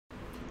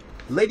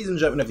Ladies and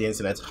gentlemen of the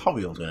internet, how are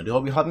you all doing? I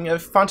hope you're having a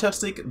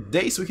fantastic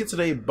day. So we're here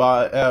today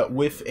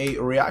with a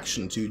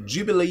reaction to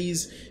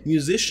Jubilee's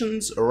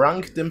musicians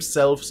rank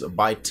themselves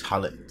by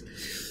talent.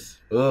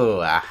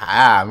 Oh,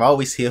 I'm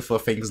always here for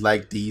things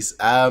like these.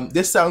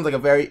 This sounds like a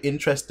very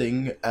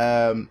interesting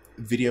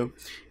video.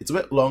 It's a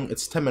bit long.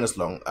 It's 10 minutes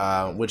long,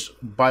 which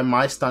by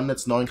my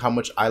standards, knowing how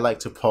much I like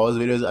to pause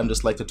videos and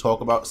just like to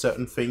talk about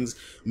certain things,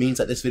 means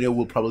that this video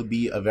will probably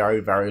be a very,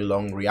 very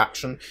long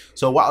reaction.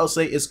 So what I'll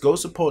say is go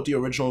support the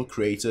original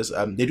creators.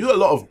 They do a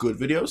lot of good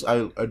videos.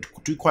 I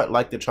do quite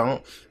like the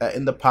channel.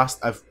 In the past,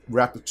 I've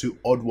reacted to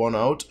Odd One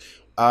Out.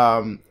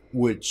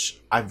 Which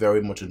I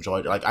very much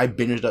enjoyed. Like, I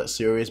binged that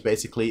series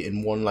basically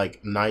in one like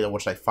night. I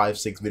watched like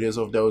 5-6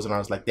 videos of those and I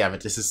was like, damn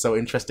it, this is so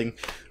interesting.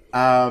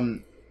 I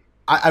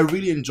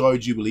really enjoyed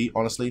Jubilee,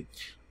 honestly.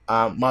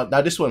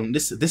 Now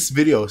this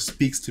video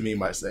speaks to me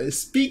myself. It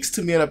speaks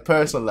to me on a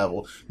personal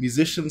level.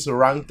 Musicians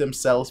rank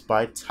themselves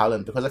by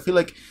talent, because I feel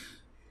like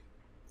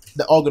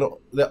they're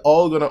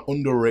all gonna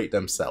underrate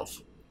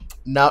themselves.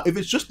 Now, if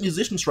it's just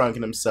musicians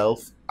ranking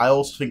themselves, I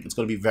also think it's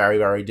gonna be very,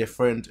 very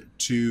different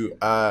to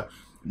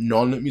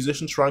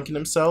non-musicians ranking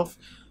themselves.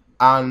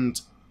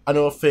 And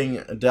another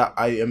thing that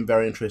I am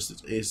very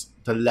interested in is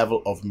the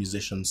level of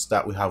musicians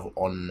that we have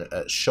on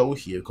show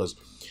here, because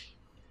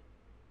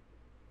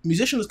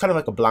musician is kind of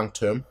like a blank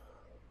term.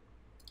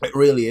 It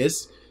really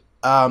is.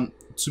 To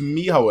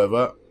me,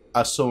 however,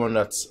 as someone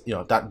that's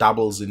that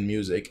dabbles in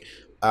music,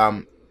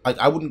 I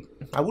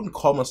wouldn't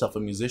call myself a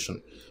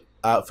musician.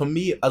 For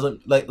me, as a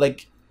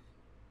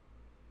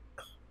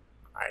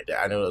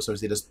I know that's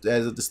obviously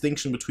there's a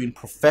distinction between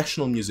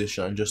professional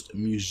musician and just a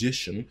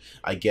musician,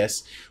 I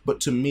guess. But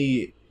to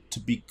me, to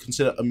be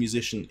considered a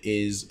musician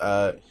is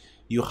it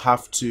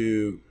has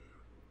to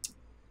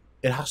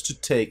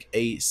take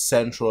a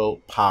central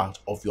part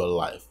of your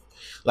life.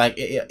 Like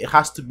it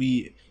has to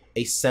be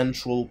a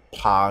central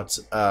part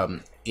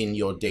in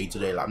your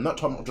day-to-day life. I'm not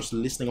talking about just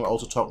listening. I'm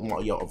also talking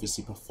about you're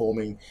obviously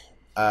performing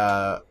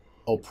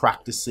or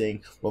practicing,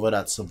 whether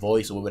that's a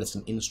voice or whether it's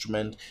an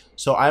instrument.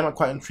 So I'm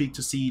quite intrigued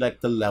to see like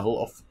the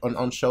level of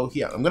on show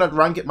here. I'm gonna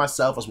rank it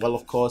myself as well,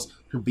 of course,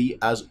 to be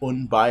as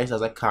unbiased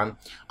as I can.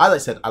 As I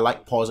said, I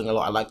like pausing a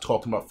lot. I like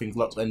talking about things a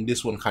lot, and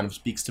this one kind of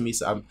speaks to me.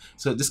 So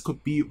this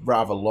could be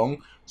rather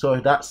long. So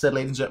with that said,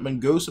 ladies and gentlemen,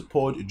 go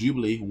support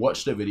Jubilee.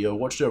 Watch the video,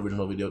 watch the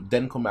original video,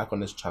 then come back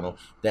on this channel,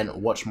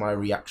 then watch my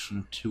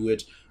reaction to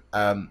it.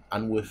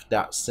 And with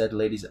that said,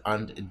 ladies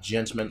and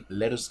gentlemen,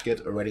 let us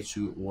get ready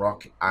to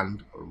rock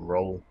and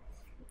roll.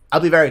 I'll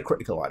be very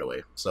critical, by the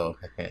way, so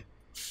this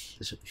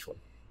should be fun.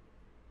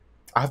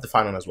 I have the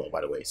fan on as well,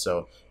 by the way,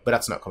 so but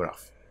that's not coming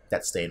off.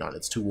 That's staying on.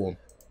 It's too warm.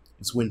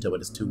 It's winter, but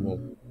it's too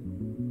warm.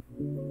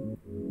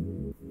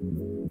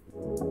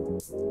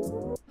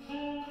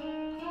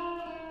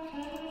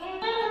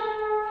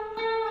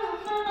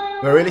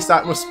 We're really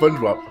starting with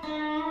SpongeBob.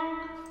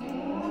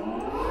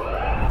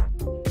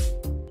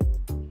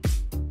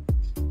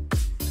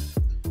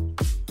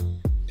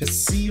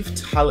 Perceived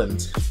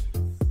talent.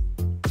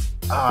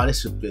 Ah,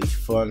 this should be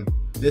fun.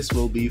 This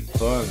will be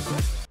fun.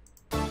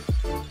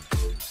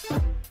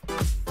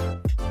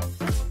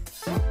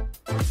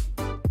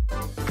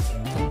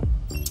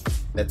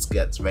 Let's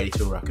get ready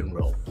to rock and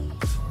roll.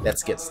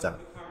 Let's get started.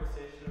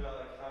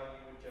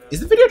 Is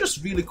the video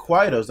just really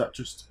quiet, or is that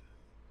just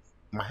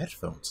my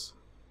headphones?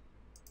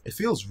 It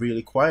feels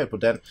really quiet,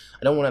 but then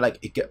I don't want to like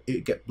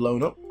it get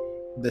blown up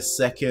the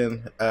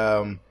second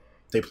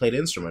they play the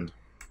instrument.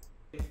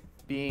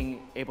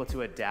 Being able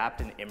to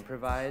adapt and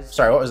improvise.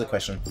 Sorry, what was the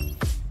question? Have like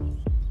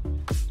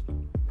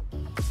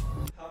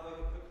a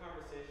quick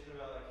conversation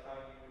about like how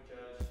you would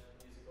judge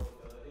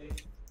musical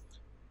ability.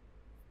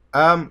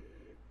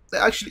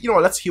 Actually, you know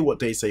what? Let's hear what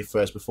they say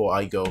first before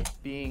I go.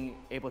 Being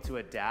able to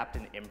adapt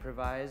and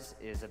improvise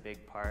is a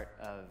big part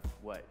of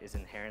what is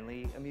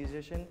inherently a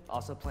musician.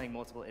 Also, playing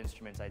multiple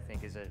instruments, I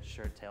think, is a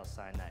sure-tail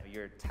sign that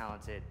you're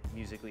talented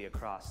musically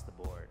across the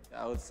board.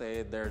 I would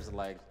say there's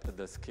like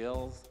the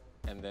skills,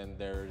 and then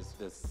there's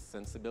this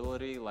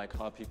sensibility, like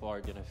how people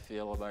are gonna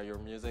feel about your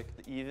music.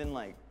 Even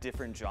like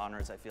different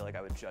genres, I feel like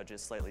I would judge it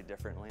slightly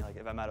differently. Like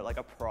if I'm at like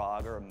a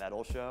prog or a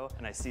metal show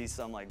and I see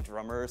some like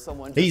drummer or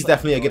someone. He's just,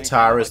 definitely like, a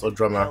guitarist or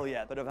drummer. Hell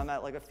yeah! But if I'm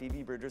at like a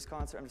Phoebe Bridgers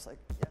concert, I'm just like,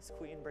 yes,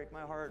 Queen, break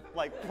my heart.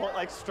 Like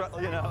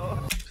you know.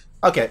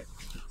 Okay,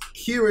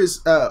 here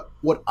is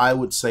what I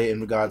would say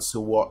in regards to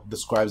what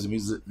describes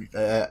music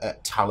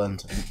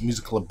talent,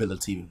 musical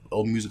ability,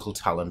 or musical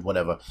talent,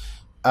 whatever.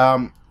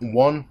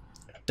 One.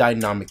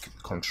 Dynamic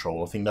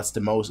control. I think that's the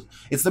most.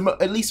 It's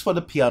at least for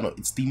the piano.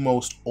 It's the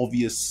most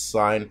obvious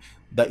sign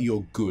that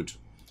you're good,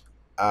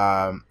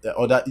 or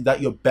that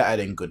you're better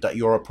than good. That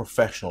you're a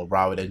professional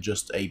rather than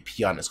just a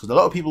pianist. Because a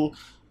lot of people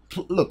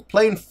look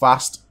playing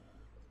fast.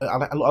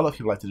 A lot of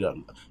people like to do that.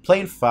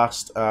 Playing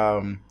fast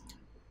doesn't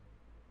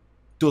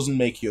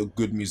make you a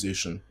good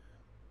musician.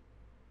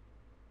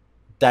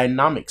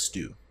 Dynamics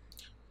do,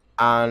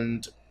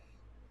 and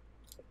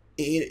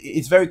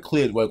it's very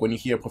clear when you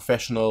hear a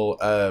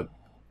professional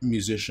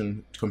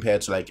musician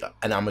compared to like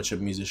an amateur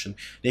musician.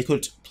 They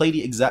could play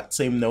the exact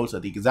same notes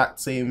at the exact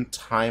same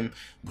time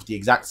with the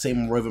exact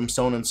same rhythm,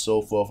 so on and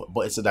so forth,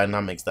 but it's the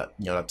dynamics that,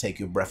 you know, that take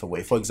your breath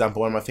away. For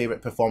example, one of my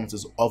favorite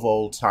performances of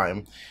all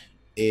time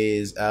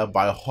is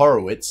by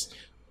Horowitz.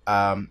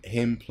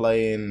 Him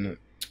playing,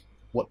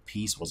 what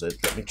piece was it?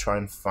 Let me try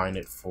and find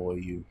it for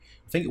you.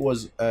 I think it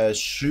was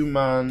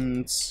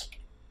Schumann's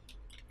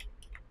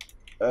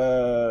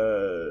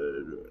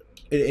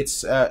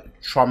it's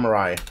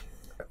Träumerei,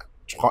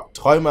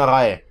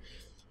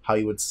 how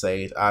you would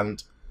say it,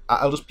 and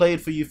I'll just play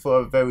it for you for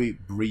a very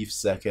brief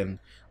second.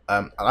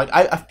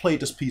 I've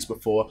played this piece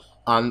before,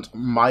 and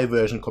my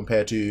version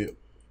compared to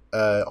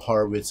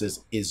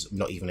Horowitz's is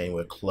not even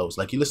anywhere close.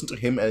 Like, you listen to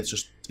him and it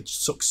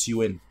sucks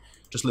you in.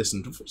 Just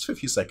listen for a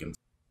few seconds.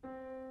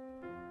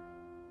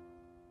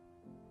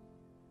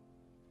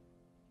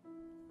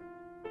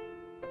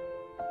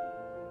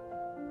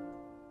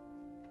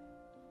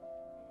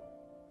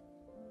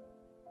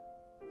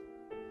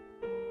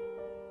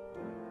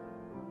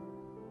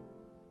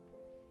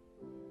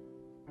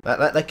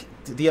 Like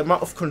the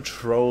amount of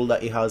control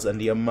that he has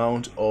and the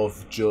amount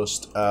of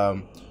just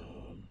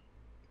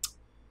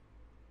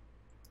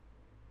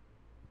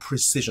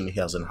precision he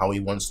has and how he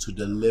wants to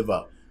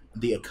deliver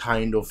the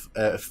kind of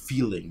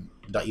feeling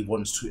that he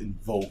wants to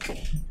invoke,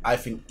 I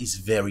think is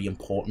very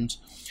important.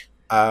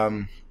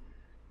 That's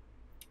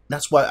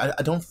why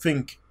I don't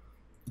think,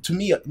 to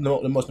me,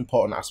 no, the most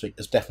important aspect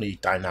is definitely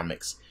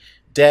dynamics,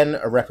 then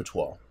a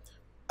repertoire.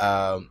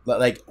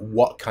 Like,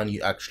 what can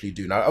you actually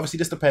do? Now, obviously,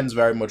 this depends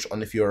very much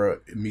on if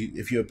you're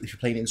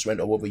playing an instrument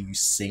or whether you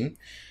sing.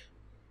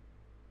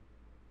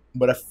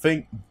 But I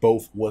think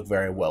both work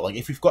very well. Like,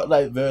 if you've got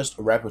diverse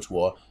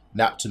repertoire,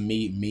 that to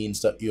me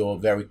means that you're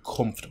very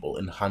comfortable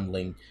in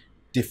handling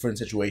different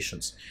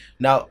situations.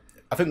 Now,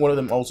 I think one of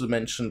them also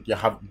mentioned you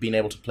have been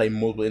able to play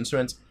multiple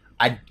instruments.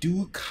 I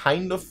do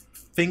kind of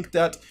think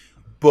that,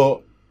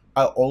 but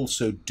I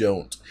also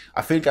don't.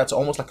 I think that's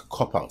almost like a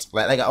cop-out.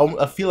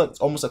 I feel like it's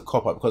almost a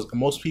cop-out because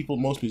most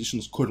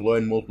musicians could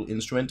learn multiple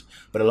instruments,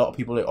 but a lot of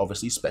people, they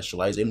obviously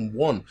specialize in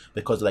one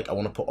because, like, I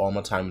want to put all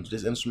my time into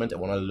this instrument. I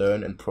want to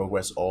learn and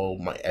progress all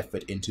my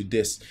effort into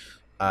this.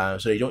 So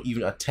they don't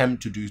even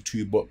attempt to do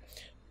two, but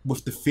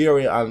with the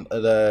theory and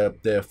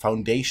the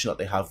foundation that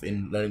they have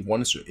in learning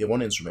one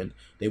instrument,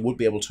 they would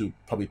be able to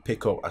probably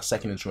pick up a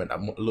second instrument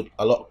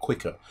a lot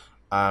quicker.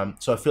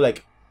 So I feel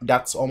like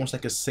that's almost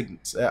like a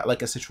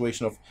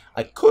situation of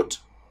I could,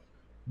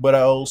 but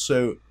I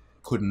also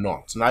could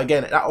not. Now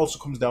again, that also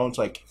comes down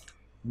to like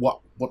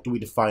what do we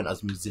define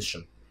as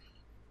musician?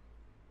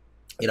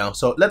 You know,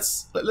 so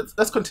let's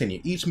continue.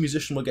 Each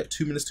musician will get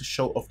 2 minutes to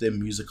show off their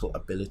musical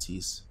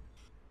abilities.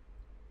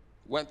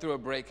 Went through a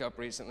breakup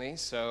recently,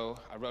 so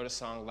I wrote a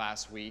song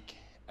last week,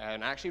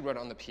 and I actually wrote it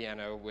on the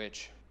piano,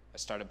 which I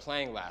started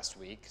playing last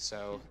week,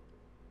 so...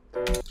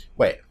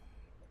 Wait.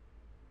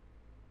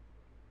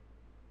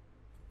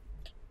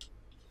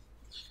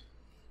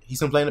 He's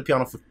been playing the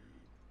piano for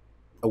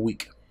a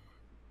week.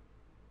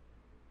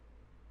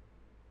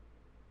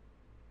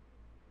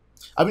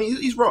 I mean,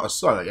 he's wrote a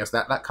song, I guess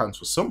that counts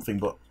for something,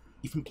 but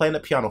you've been playing the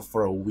piano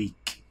for a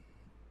week.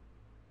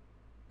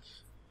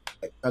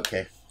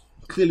 Okay.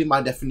 Clearly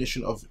my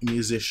definition of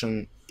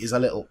musician is a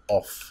little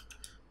off.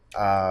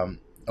 A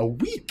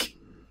week?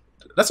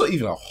 That's not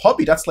even a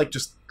hobby, that's like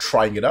just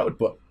trying it out,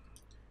 but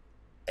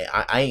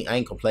I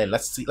ain't complaining.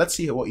 Let's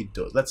see what he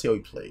does. Let's see how he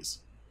plays.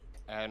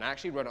 And I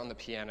actually wrote it on the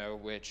piano,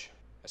 which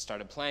I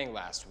started playing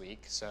last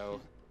week, so...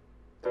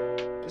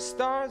 The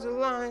stars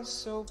align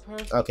so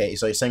perfect. Okay,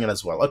 so you're singing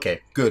as well.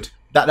 Okay, good.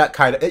 That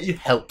kind of... It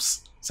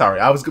helps. Sorry,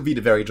 I was going to be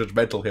very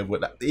judgmental here,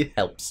 but it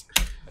helps.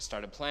 I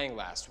started playing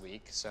last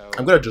week, so...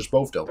 I'm going to judge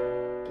both, though.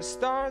 The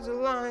stars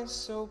align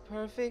so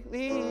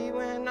perfectly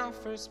when I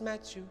first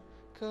met you.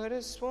 Could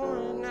have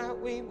sworn that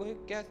we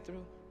would get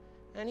through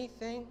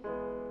anything.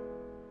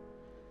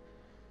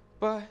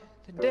 But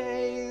the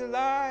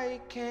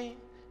daylight came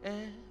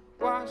and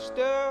washed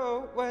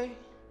away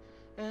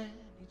any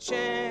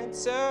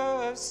chance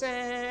of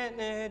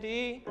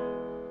sanity.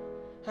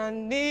 I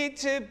need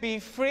to be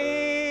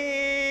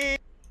free.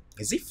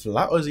 Is he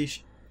flat or is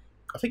he...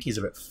 I think he's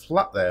a bit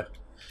flat there.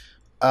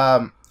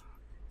 All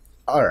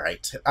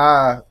right.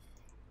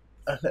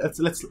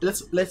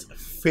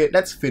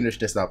 Let's finish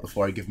this out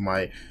before I give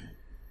my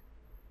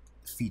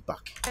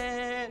feedback.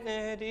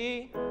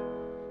 Sanity.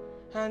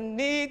 I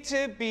need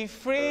to be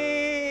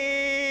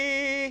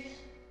free.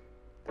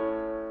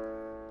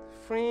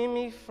 Free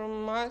me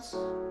from us.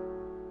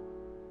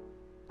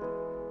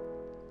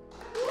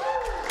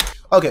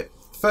 Okay,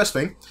 first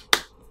thing.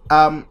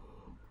 I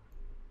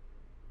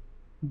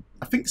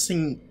think the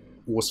singing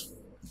was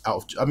out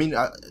of... I mean,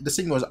 the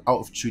singing was out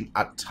of tune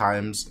at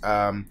times.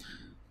 I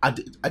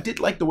did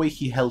like the way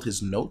he held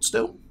his notes,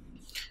 though.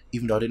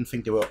 Even though I didn't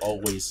think they were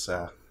always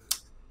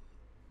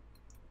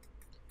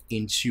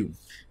in tune.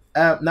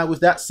 Now, with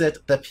that said,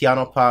 the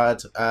piano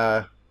part,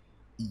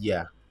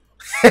 yeah.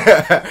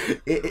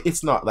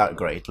 It's not that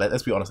great.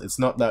 Let's be honest, it's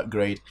not that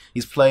great.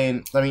 He's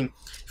playing... I mean,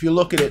 if you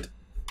look at it...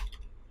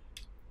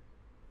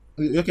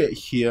 look at it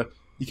here,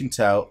 you can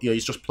tell,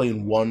 he's just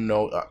playing one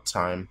note at a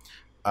time.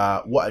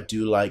 What I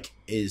do like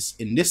is,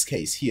 in this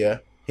case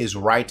here, his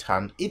right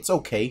hand, it's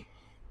okay,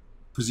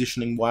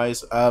 positioning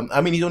wise.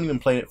 I mean, he's only been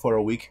playing it for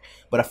a week,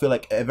 but I feel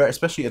like,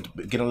 especially at the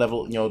beginner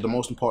level, the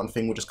most important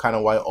thing, which is kind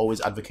of why I always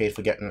advocate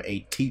for getting a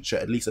teacher,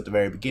 at least at the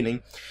very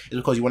beginning, is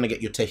because you want to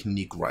get your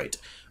technique right.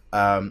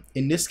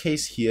 In this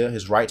case here,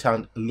 his right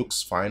hand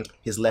looks fine,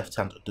 his left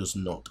hand does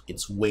not.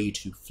 It's way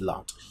too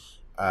flat.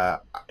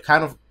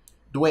 Kind of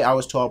the way I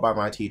was taught by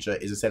my teacher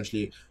is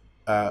essentially,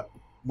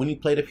 when you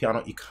play the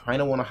piano, you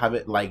kind of want to have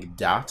it like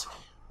that,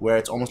 where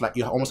it's almost like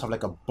you almost have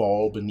like a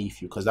ball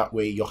beneath you, because that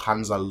way your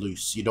hands are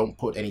loose. You don't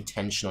put any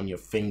tension on your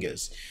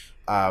fingers.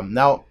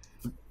 Now,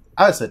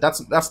 as I said,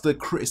 that's the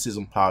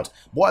criticism part.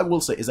 What I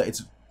will say is that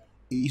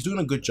he's doing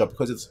a good job,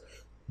 because it's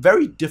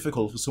very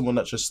difficult for someone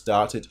that just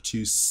started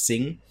to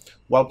sing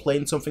while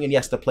playing something. And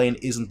yes, the playing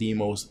isn't the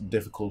most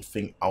difficult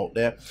thing out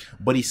there,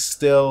 but he's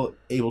still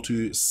able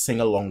to sing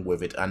along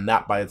with it, and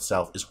that by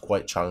itself is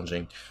quite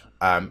challenging.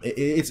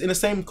 It's in the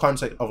same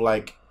concept of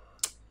like,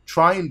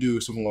 try and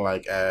do something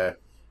like that,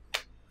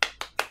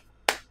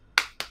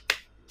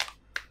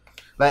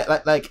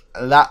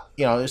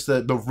 it's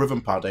the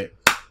rhythm part.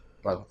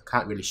 Well, I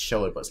can't really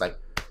show it, but it's like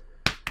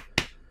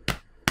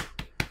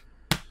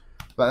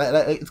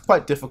it's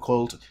quite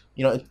difficult.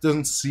 It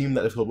doesn't seem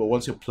that difficult, but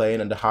once you're playing,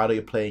 and the harder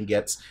your playing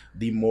gets,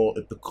 the more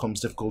it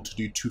becomes difficult to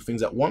do two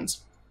things at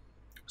once.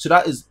 So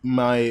that is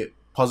my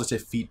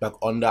positive feedback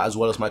on that, as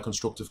well as my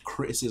constructive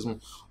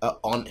criticism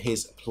on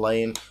his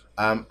playing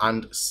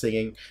and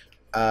singing.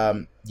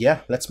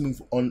 Yeah, let's move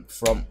on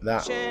from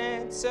that.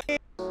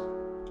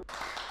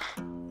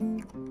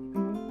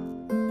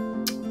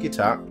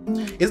 Guitar.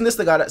 Isn't this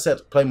the guy that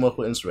said play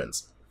multiple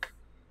instruments?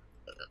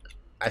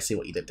 I see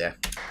what you did there.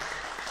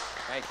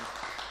 Thank you.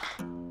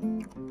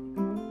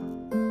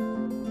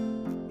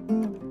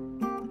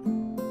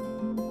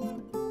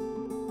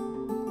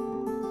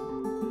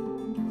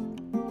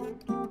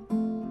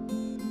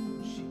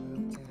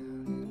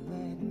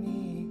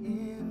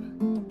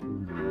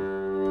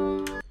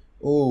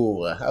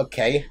 Oh,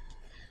 okay.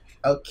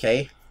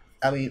 Okay.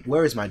 I mean,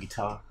 where is my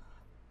guitar?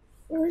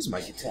 Where is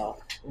my guitar?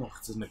 Oh,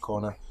 it's in the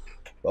corner.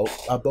 Well,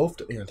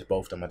 both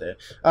of them are there.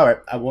 Alright,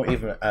 I won't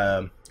even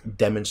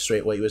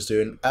demonstrate what he was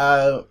doing.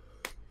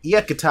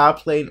 Yeah, guitar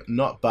playing,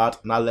 not bad.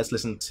 Now let's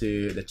listen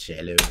to the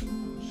cello.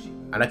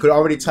 And I could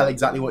already tell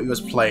exactly what he was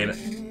playing.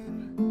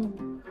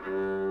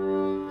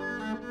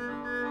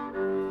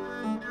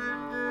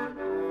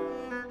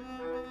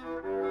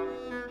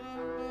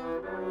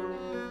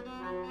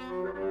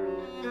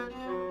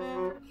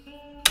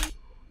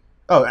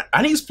 Oh,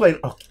 and he's playing...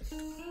 Oh.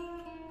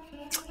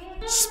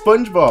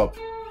 SpongeBob.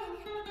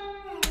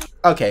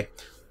 Okay.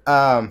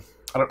 I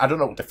don't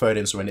know what the third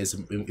instrument is,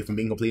 if I'm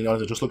being completely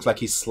honest. It just looks like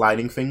he's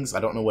sliding things. I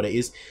don't know what it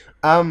is.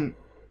 The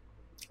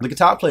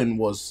guitar playing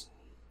was...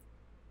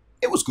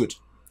 It was good.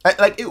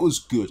 It was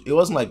good. It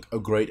wasn't like a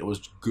great, it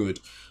was good.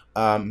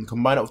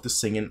 Combine it with the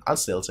singing, I'd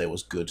still say it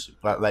was good.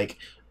 But like,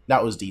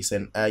 that was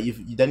decent. Then you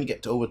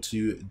get over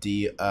to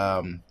the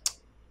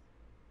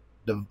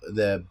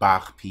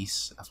Bach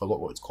piece. I forgot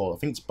what it's called. I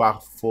think it's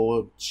Bach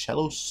for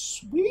Cello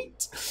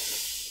Suite.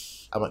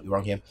 I might be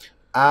wrong here.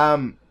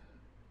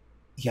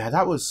 Yeah,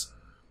 that was...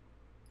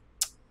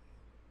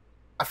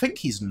 I think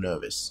he's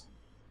nervous.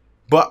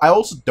 But I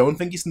also don't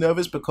think he's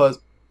nervous, because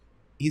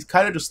he's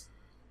kind of just...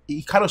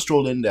 He kind of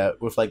strolled in there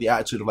with like the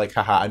attitude of like,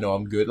 haha, I know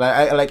I'm good.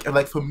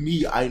 Like for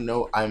me, I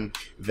know I'm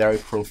very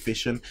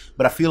proficient,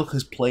 but I feel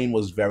his playing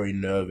was very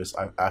nervous,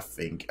 I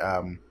think.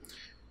 Now,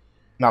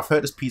 I've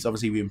heard this piece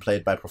obviously being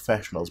played by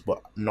professionals,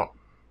 but not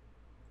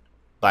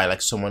by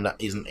like someone that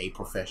isn't a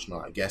professional,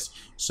 I guess.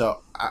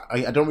 So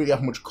I don't really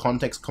have much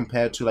context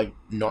compared to like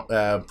not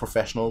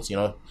professionals,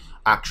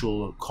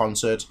 actual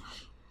concert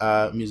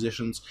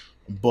musicians.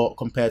 But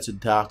compared to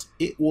that,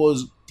 it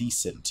was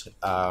decent.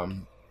 I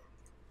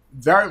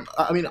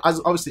mean,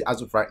 obviously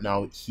as of right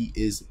now, he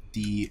is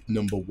the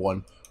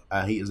 #1.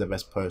 He is the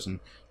best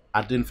person.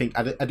 I do think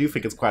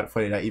it's quite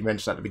funny that he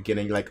mentioned at the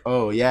beginning, like,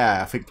 oh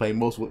yeah, I think playing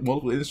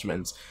multiple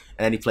instruments,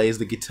 and then he plays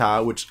the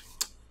guitar, which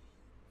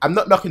I'm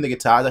not knocking the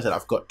guitar. As I said,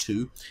 I've got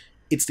two.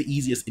 It's the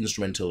easiest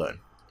instrument to learn.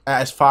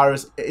 As far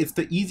as it's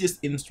the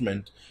easiest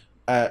instrument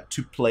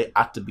to play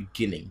at the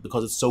beginning,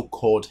 because it's so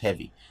chord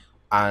heavy,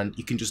 and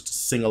you can just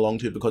sing along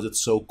to it because it's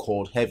so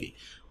chord heavy.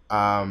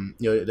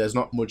 There's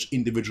not much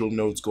individual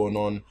notes going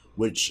on,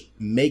 which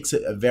makes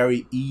it a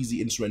very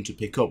easy instrument to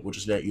pick up, which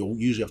is that you'll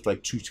usually after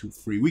like 2 to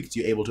 3 weeks,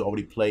 you're able to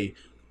already play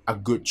a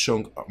good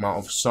chunk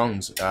amount of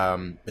songs,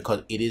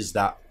 because it is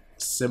that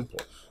simple.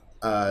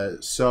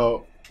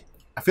 So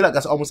I feel like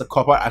that's almost a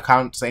cop-out. I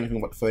can't say anything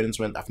about the third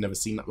instrument. I've never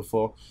seen that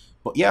before.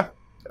 But yeah,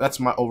 that's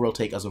my overall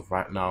take as of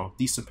right now.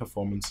 Decent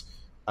performance.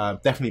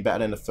 Definitely better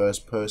than the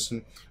first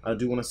person. I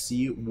do want to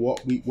see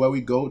where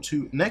we go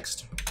to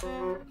next.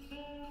 Ooh.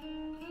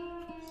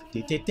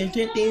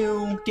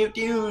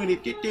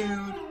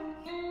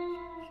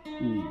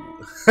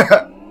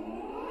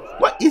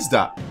 What is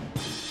that?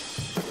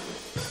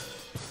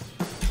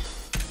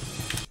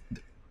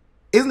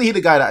 Isn't he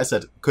the guy that I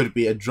said could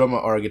be a drummer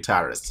or a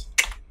guitarist?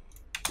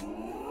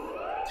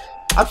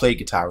 I played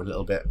guitar a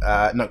little bit.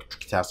 Not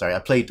guitar, sorry. I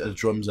played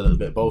drums a little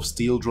bit, both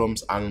steel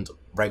drums and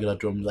regular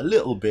drums a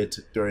little bit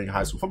during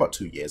high school for about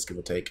 2 years, give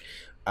or take.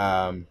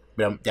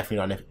 But I'm definitely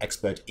not an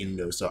expert in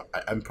those, so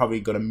I'm probably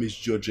gonna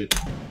misjudge it.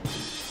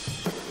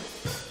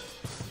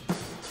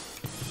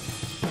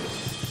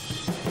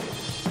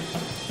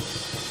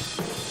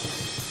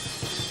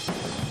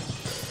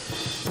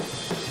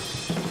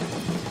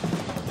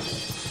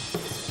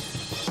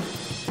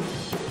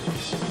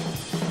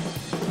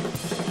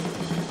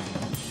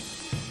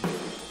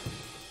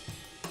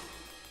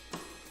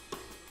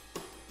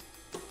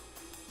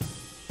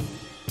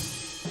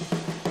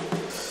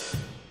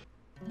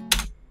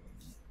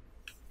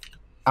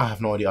 I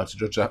have no idea how to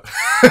judge that.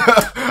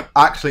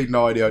 Actually,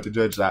 no idea how to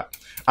judge that.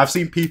 I've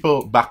seen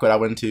people back when I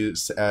went to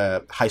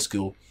high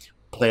school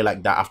play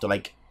like that after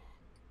like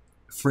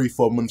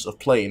 3-4 months of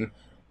playing,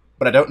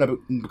 but I don't know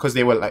because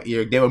they were like, you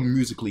know, they were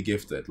musically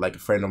gifted. Like a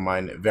friend of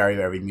mine, very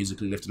very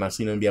musically gifted, and I've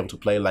seen them be able to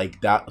play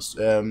like that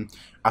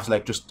after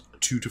like just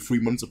 2 to 3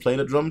 months of playing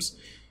the drums.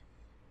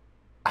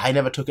 I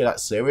never took it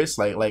that serious.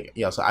 Like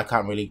yeah, so I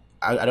can't really.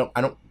 I don't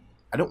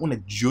want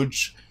to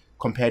judge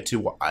compared to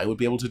what I would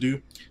be able to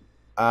do.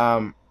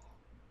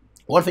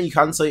 One thing you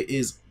can say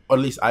is, or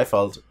at least I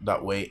felt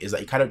that way, is that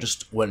he kind of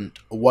just went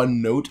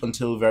one note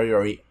until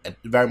very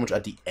much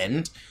at the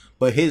end.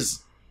 But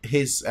his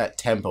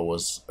tempo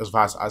was, as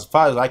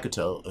far as I could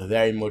tell,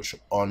 very much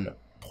on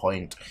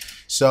point.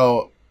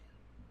 So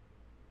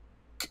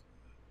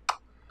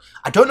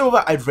I don't know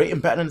if I'd rate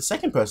him better than the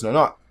second person or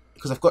not,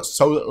 because I've got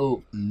so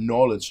little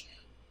knowledge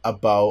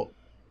about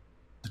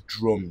the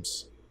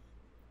drums.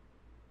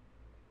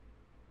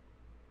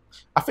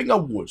 I think I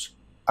would.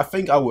 I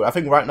think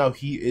right now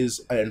he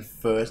is in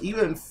first,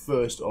 either in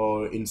first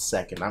or in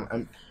second.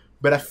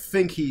 But I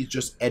think he's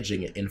just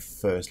edging it in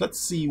first. Let's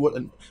see what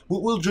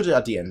we'll judge it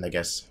at the end, I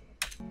guess.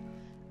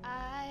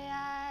 I'm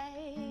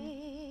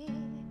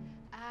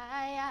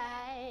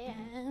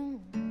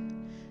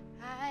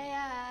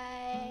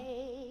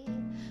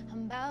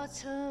about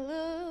to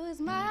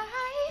lose my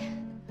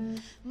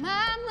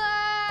mind.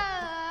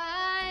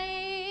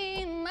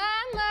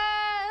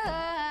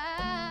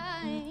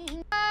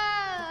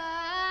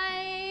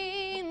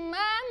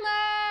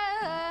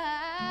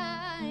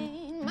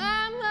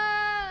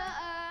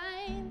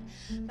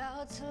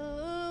 About to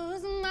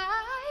lose my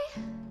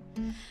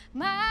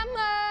mind.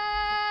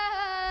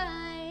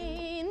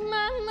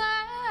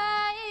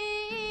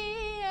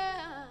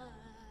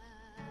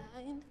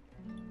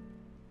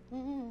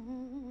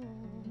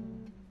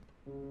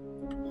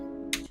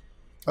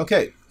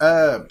 Okay,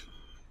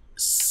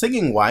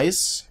 singing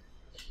wise,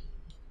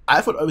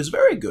 I thought it was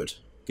very good.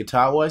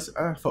 Guitar wise,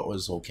 I thought it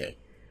was okay.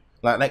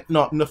 Like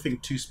nothing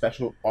too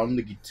special on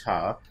the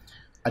guitar.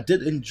 I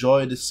did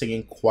enjoy the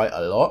singing quite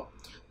a lot.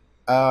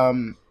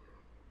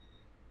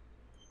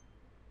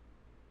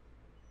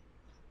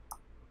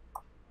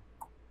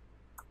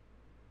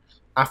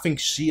 I think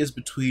she is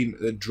between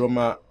the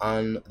drummer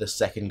and the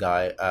second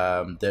guy,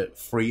 the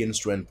free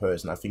instrument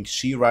person. I think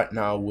she right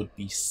now would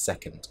be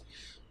second.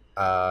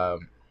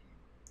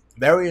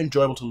 Very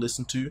enjoyable to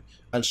listen to,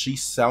 and she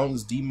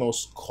sounds the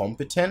most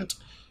competent.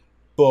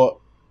 But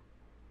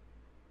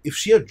if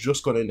she had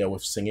just gone in there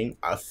with singing,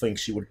 I think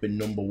she would have been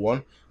number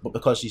one. But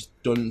because she's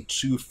done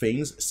 2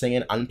 things,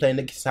 singing and playing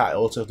the guitar, I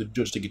also have to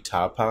judge the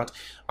guitar part.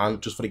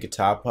 And just for the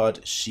guitar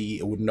part, she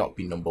would not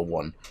be number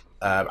one.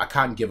 I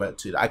can't give it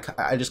to that.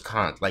 I just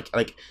can't. Like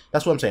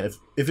that's what I'm saying.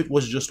 If it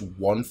was just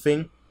one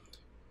thing,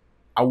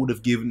 I would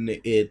have given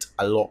it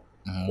a lot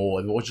more.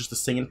 If it was just the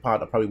singing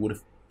part, I probably would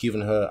have given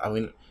her. I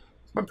mean,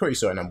 I'm pretty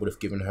certain I would have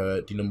given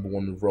her the number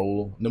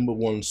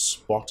one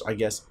spot, I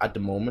guess, at the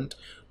moment.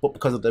 But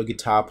because of the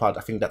guitar part,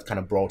 I think that kind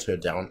of brought her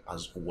down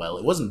as well.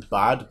 It wasn't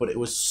bad, but it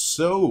was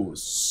so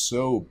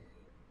I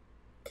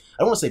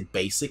don't want to say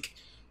basic,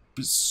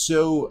 but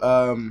so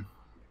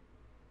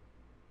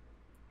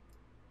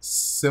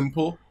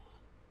simple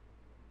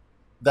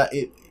that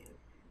it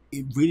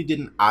really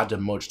didn't add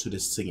much to the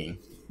singing,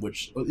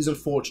 which is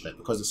unfortunate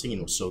because the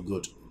singing was so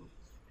good.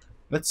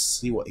 Let's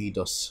see what he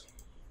does.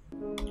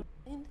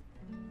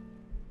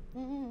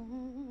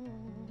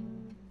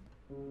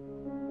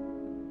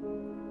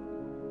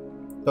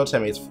 Don't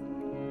tell me it's...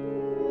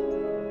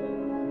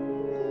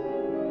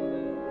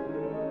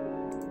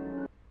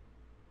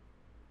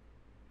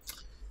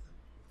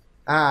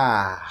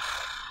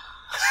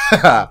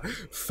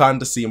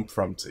 Fantasy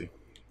Impromptu.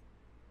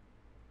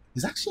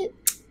 It's actually...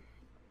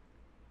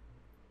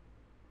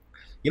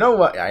 You know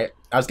what? I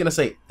was gonna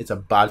say it's a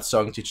bad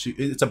song to choose.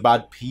 It's a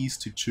bad piece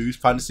to choose,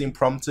 Fantasy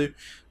Impromptu,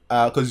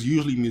 because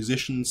usually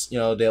musicians, you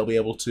know, they'll be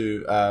able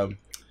to. I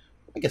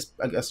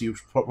guess you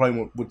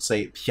probably would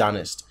say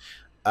pianist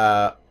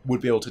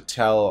would be able to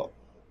tell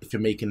if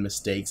you're making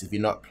mistakes, if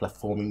you're not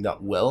performing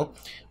that well.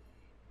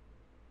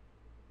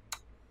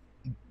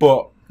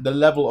 But the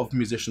level of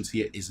musicians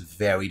here is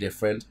very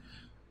different.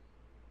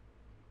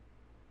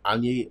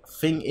 And the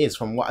thing is,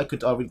 from what I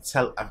could already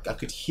tell, I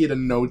could hear the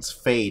notes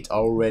fade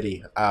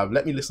already.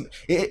 Let me listen.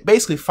 It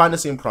basically,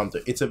 Fantasy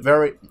Impromptu. It's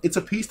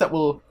a piece that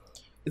will,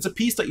 it's a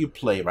piece that you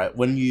play, right,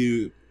 when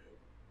you're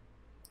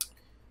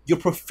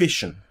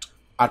proficient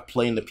at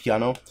playing the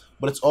piano,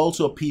 but it's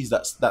also a piece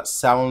that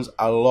sounds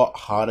a lot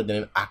harder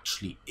than it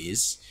actually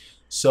is.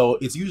 So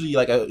it's usually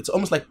like it's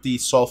almost like the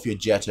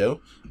solfeggiato,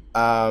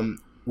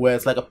 where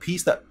it's like a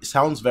piece that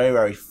sounds very,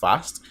 very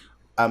fast,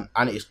 and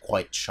it is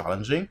quite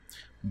challenging,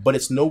 but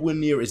it's nowhere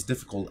near as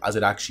difficult as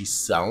it actually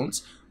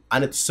sounds.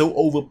 And it's so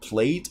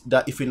overplayed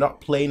that if you're not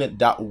playing it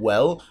that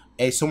well,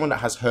 someone that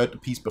has heard the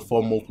piece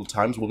before multiple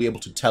times will be able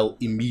to tell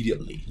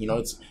immediately. You know,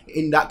 it's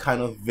in that kind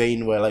of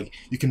vein where like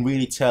you can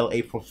really tell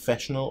a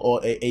professional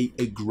or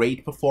a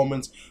great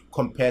performance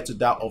compared to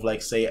that of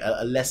like, say,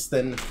 a less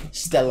than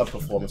stellar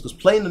performance. Because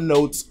playing the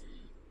notes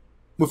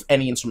with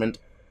any instrument,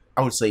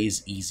 I would say,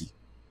 is easy.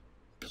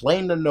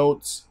 Playing the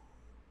notes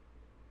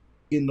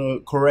in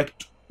the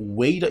correct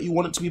way that you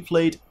want it to be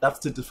played, that's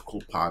the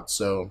difficult part.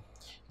 So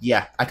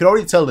yeah, I can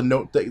already tell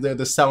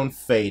the sound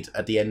fade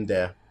at the end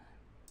there.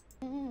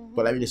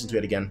 But let me listen to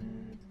it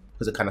again,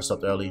 because it kind of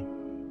stopped early.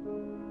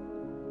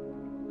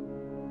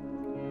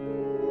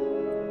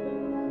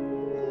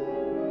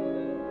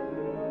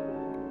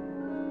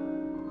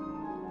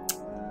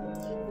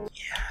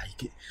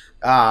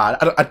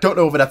 I don't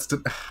know whether that's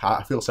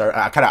I feel sorry.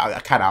 I kind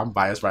of am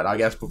biased right now, I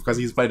guess, because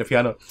he's playing the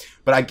piano.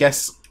 But I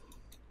guess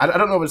I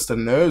don't know if it's the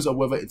nerves or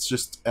whether it's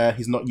just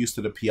he's not used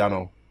to the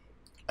piano,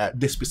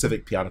 this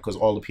specific piano, because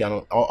all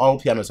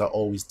pianos are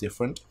always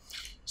different.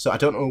 So I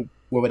don't know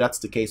whether that's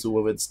the case or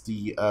whether it's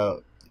the I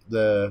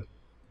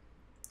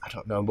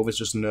don't know, whether it's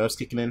just nerves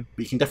kicking in.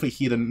 But you can definitely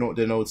hear the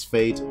notes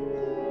fade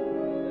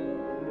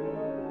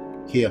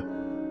here.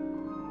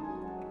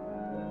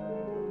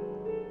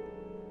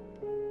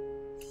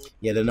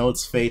 Yeah, the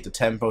notes fade, the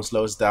tempo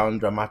slows down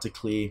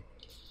dramatically.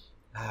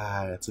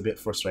 It's a bit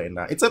frustrating.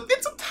 That it's a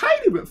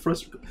tiny bit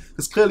frustrating,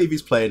 because clearly if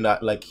he's playing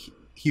that, like,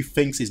 he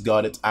thinks he's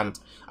got it, and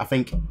I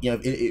think, you know,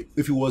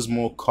 if he was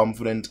more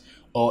confident,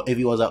 or if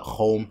he was at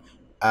home,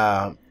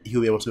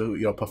 he'll be able to,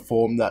 you know,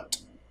 perform that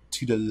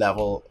to the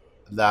level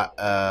that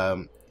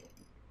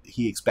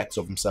he expects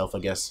of himself, I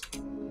guess.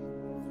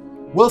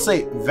 We'll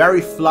say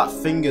very flat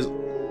fingers.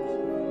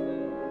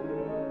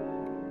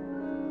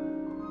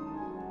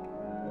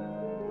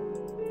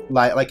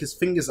 Like his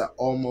fingers are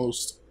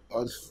almost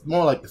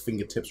more like the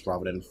fingertips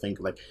rather than the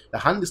finger. Like the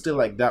hand is still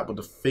like that, but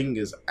the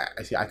fingers,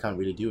 I can't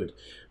really do it.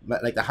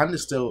 Like the hand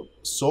is still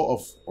sort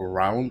of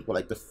round, but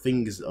like the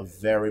fingers are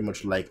very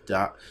much like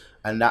that,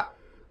 and that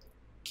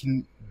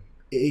can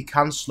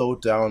slow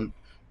down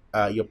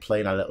your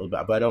playing a little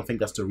bit. But I don't think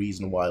that's the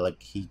reason why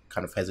like he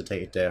kind of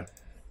hesitated there.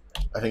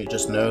 I think it's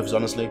just nerves,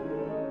 honestly.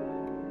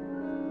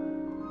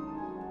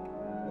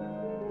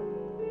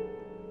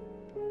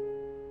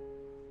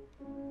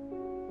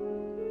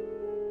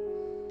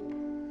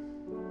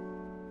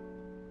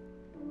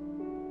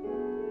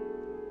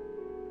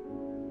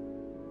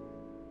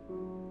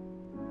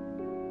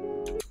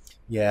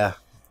 Yeah,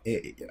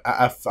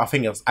 I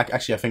think it's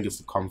actually, I think it's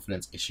the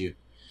confidence issue,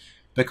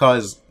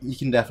 because you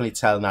can definitely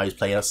tell now he's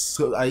playing a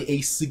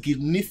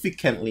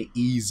significantly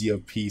easier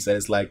piece, and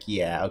it's like,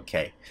 yeah,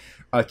 okay,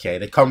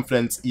 the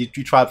confidence. You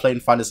try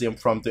playing Fantasy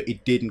Impromptu,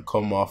 it didn't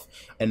come off,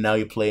 and now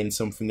you're playing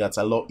something that's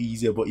a lot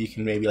easier, but you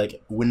can maybe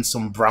like win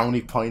some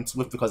brownie points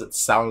with, because it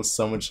sounds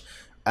so much.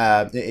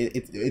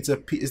 It's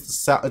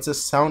a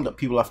sound that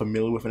people are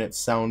familiar with, and it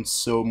sounds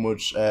so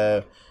much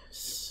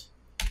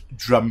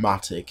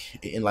dramatic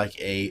in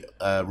like a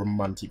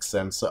romantic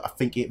sense. So I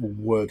think it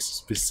works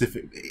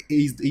specifically.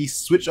 He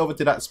switched over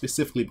to that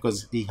specifically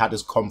because he had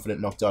his confidence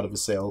knocked out of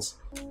his sails.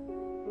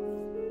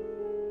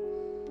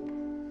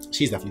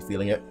 She's definitely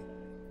feeling it.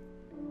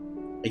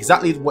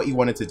 Exactly what he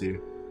wanted to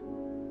do.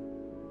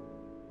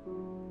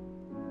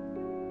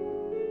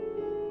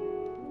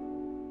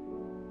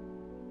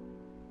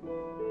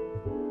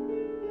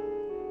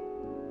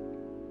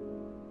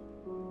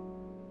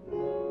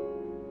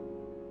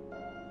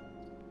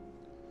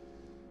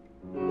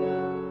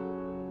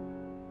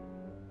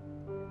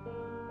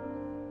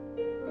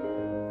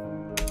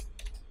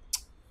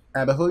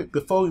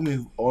 Before we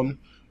move on,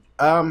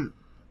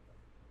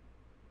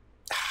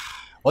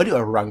 why do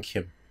I rank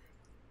him?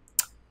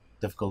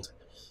 Difficult.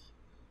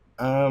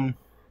 I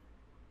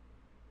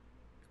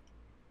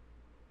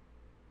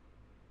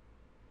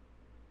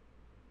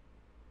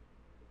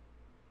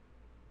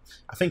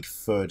think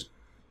third.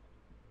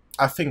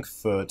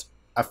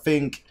 I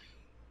think,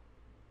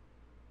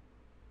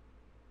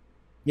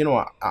 you know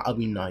what? I'll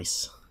be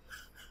nice.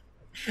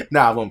 No,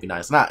 I won't be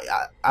nice. Nah,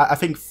 I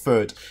think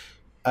third.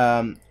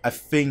 I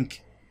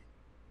think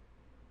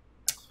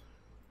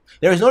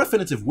there is no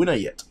definitive winner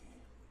yet.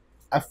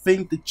 I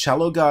think the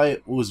cello guy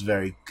was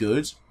very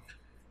good,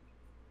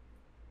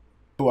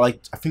 but like,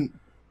 I think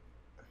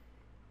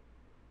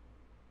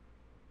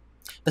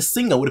the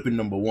singer would have been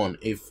number one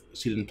if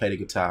she didn't play the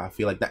guitar. I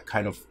feel like that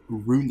kind of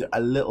ruined it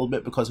a little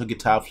bit, because her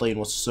guitar playing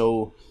was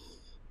so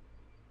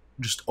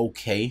just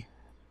okay,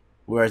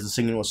 whereas the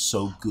singing was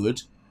so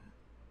good.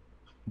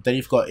 Then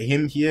you've got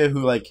him here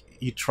who like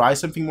he tries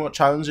something more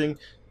challenging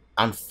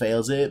and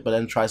fails it, but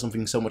then tries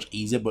something so much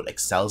easier but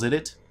excels at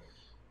it.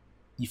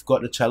 You've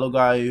got the cello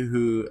guy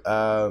who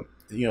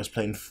you know, is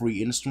playing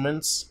 3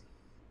 instruments.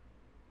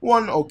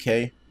 One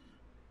okay,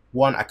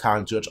 one I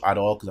can't judge at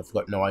all because I've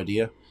got no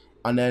idea,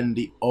 and then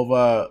the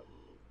other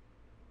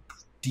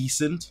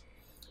decent.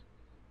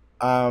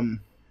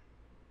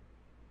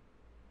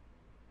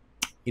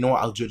 You know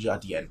what? I'll judge it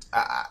at the end.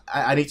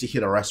 I need to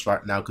hear the rest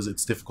right now because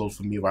it's difficult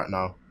for me right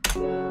now.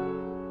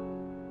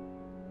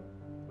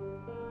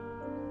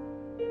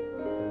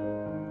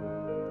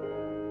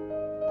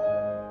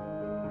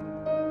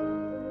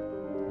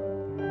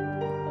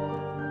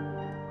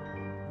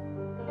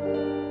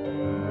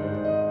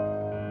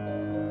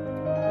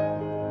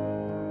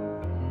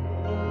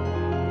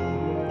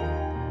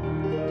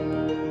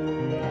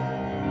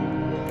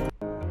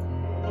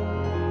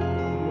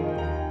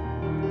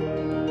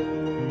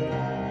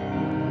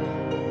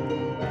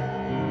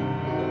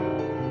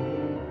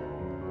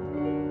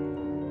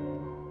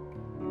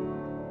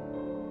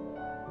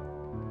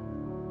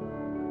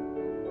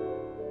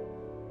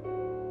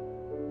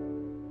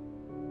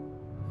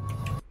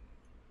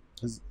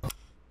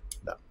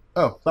 No.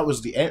 Oh, that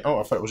was the end. Oh,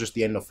 I thought it was just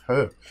the end of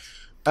her.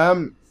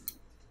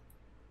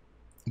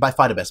 By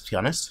far the best, to be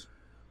honest.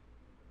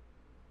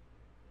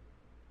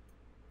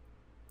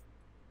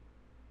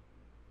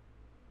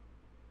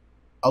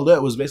 Although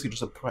it was basically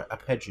just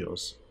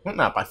arpeggios.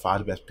 Not by far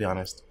the best, to be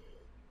honest.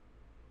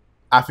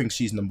 I think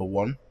she's number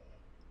 1.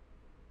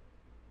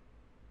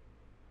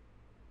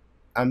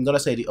 I'm gonna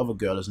say the other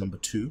girl is number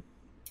 2.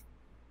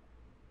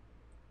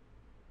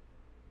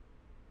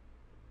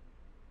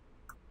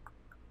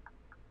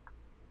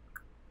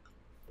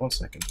 One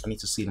second, I need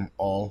to see them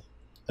all.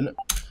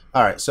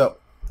 Alright, so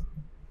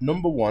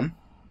number 1,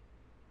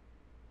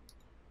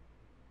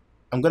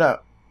 I'm gonna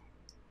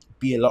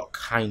be a lot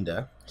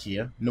kinder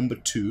here. Number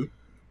 2,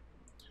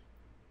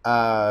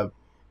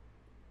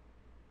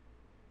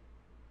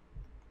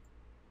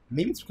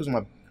 maybe it's because of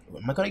my.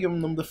 Am I gonna give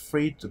them number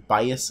 3? The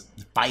bias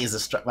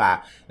is struck.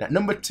 Now,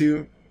 number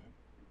 2,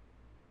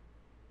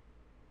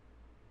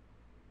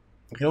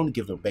 I can only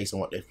give them based on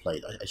what they've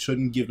played. I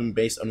shouldn't give them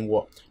based on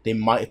what they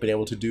might have been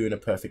able to do in a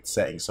perfect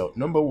setting. So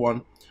number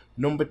 1,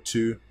 number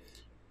 2,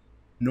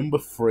 number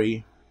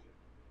 3,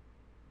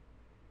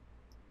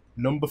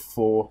 number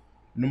 4,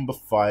 number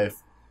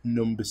 5,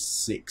 number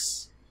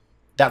 6.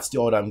 That's the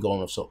order I'm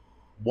going with. So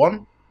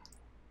 1,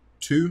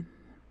 2,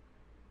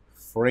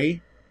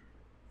 3,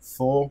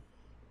 4,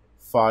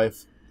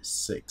 5,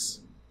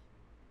 6.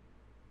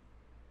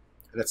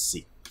 Let's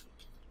see.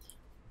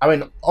 I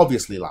mean,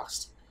 obviously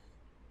last.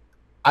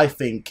 I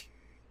think,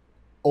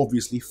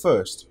 obviously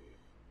first.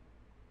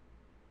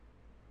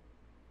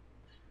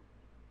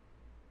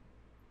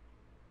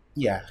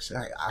 Yeah,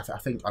 I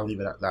think I'll leave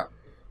it at that.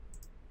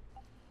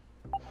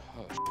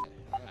 Oh, shit.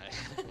 All right.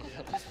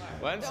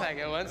 One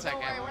second.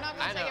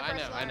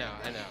 I know.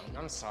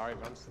 I'm sorry,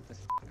 but I'm so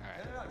all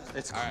right.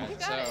 It's All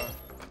right, so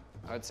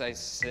I would say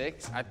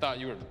 6. I thought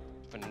you were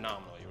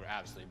phenomenal. You were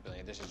absolutely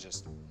brilliant. This is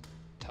just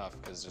tough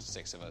because there's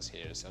 6 of us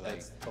here. So like,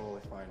 That's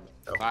totally fine.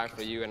 5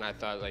 for you, and I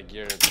thought like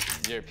your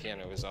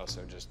piano was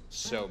also just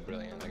so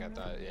brilliant. Like I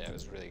thought, yeah, it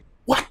was really.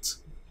 What?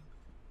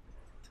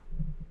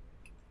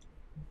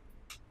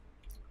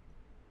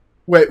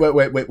 Wait. You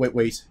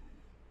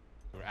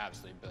were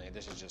absolutely brilliant.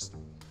 This is just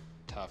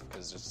tough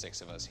because there's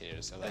 6 of us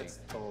here. So like, That's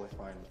totally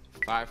fine.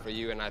 5 for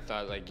you, and I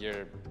thought like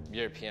your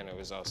piano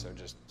was also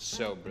just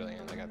so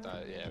brilliant. Like I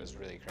thought, yeah, it was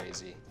really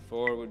crazy.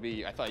 4 would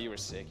be, I thought you were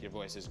sick. Your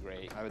voice is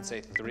great. I would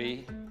say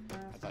 3.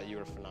 I thought you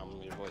were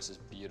phenomenal. Your voice is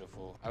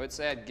beautiful. I would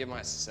say I'd give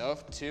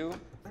myself 2,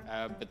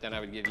 but then I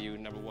would give you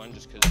number 1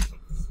 just because.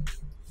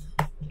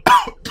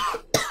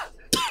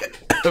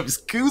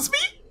 Excuse me?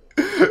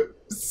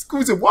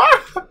 Excuse me,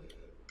 what?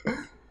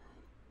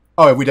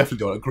 Oh, we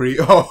definitely don't agree.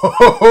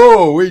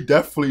 Oh, we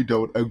definitely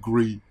don't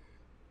agree.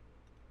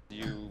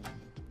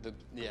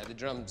 The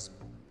drums,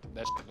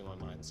 that shit blew my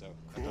mind. So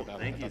I thought that,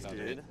 Thank you, was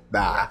dude.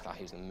 Nah, I thought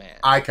he was the man.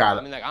 I can't.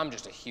 I mean, like, I'm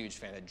just a huge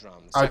fan of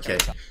drums. Okay,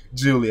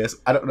 Julius,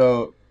 I don't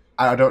know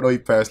you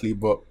personally,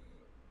 but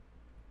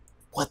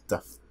what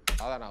the?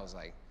 All that I was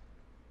like,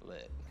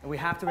 lit. We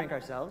have to rank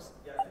ourselves?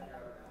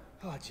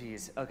 Oh,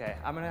 geez. Okay,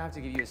 I'm gonna have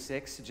to give you a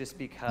 6 just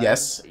because,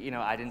 Yes. you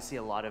know, I didn't see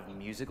a lot of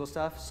musical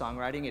stuff.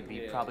 Songwriting, it'd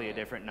be probably a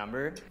different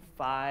number.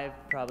 5,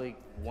 probably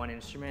 1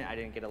 instrument. I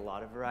didn't get a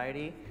lot of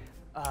variety.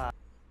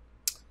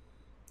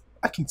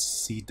 I can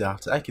see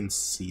that.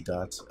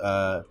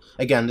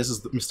 Again, this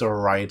is Mr.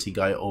 Variety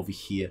guy over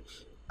here.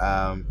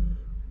 I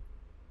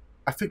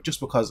think just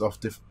because of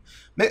the...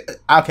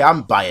 Okay,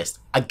 I'm biased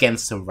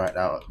against him right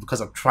now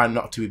because I'm trying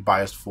not to be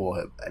biased for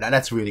him. And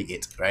that's really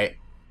it, right?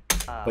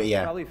 But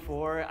yeah. Probably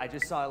 4. I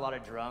just saw a lot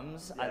of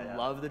drums. I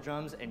love the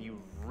drums, and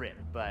you rip.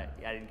 But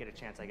I didn't get a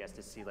chance, I guess,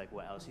 to see like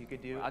what else you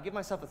could do. I'll give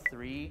myself a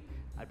 3.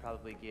 I'd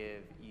probably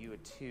give you a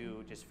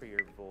 2 just for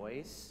your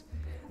voice.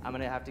 I'm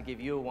gonna have to give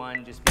you a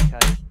 1 just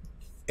because.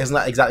 Isn't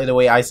that exactly the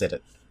way I said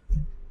it?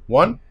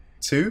 1,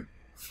 2,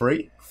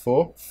 3,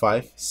 4,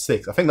 5,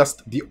 6. I think that's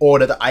the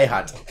order that I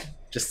had.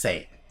 Just say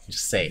it.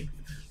 Just say it.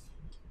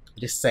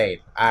 Just say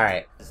it. All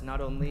right.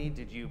 Not only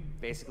did you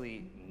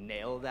basically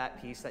nail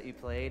that piece that you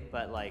played,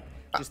 but like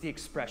just the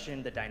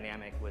expression, the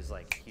dynamic was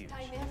like huge.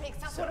 Dynamics,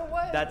 that's what it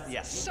was. That's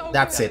yes. So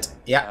That's good. it.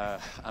 Yeah.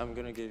 I'm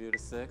gonna give you the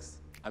 6.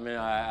 I mean,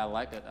 I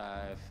like it.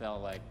 I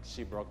felt like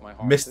she broke my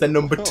heart. Mr. too.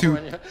 Number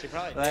 2. She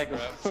probably Like, did,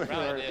 bro. She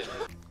probably did.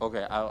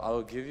 Okay,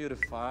 I'll give you the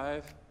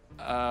 5.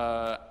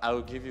 I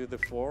will give you the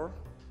 4.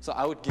 So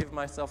I would give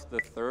myself the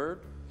 3rd.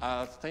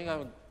 I think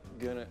I'm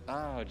gonna.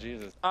 Oh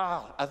Jesus.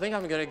 I think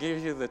I'm gonna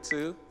give you the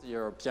 2.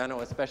 Your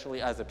piano,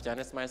 especially as a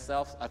pianist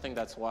myself. I think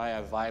that's why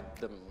I vibed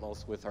the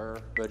most with her.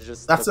 But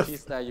just That's the a-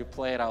 piece that you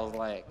played, I was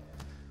like,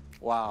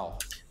 wow.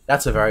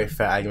 That's a very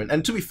fair argument.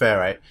 And to be fair,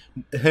 right,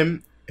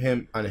 him,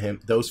 and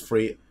him, those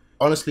 3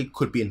 honestly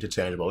could be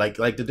interchangeable. Like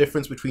the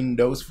difference between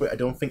those 3, I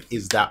don't think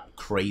is that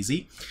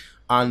crazy.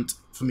 And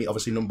for me,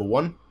 obviously, number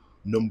 1,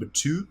 number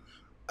 2.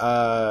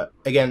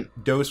 Again,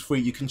 those 3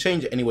 you can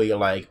change it any way you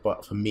like,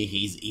 but for me,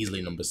 he's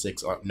easily number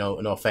 6. Or no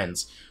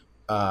offense,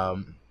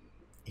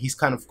 he's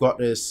kind of got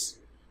this.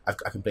 I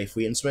can play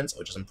 3 instruments,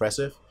 which is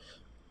impressive.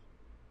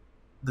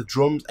 The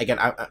drums, again,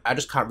 I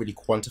just can't really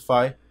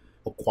quantify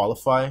or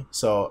qualify.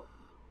 So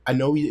I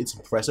know it's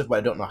impressive, but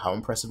I don't know how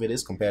impressive it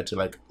is compared to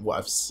like what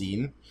I've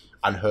seen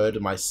and heard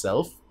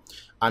myself.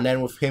 And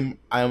then with him,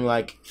 I'm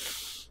like,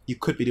 you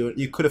could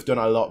have done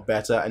a lot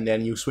better, and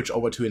then you switch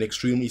over to an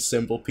extremely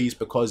simple piece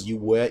because you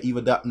were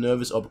either that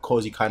nervous or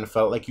because you kind of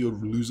felt like you were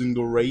losing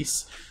the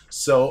race.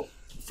 So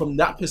from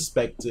that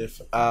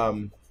perspective,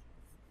 as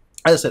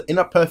I said, in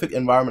a perfect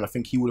environment, I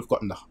think he would have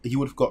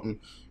gotten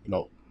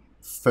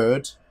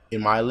 3rd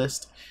in my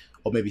list,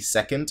 or maybe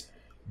 2nd.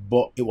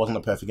 But it wasn't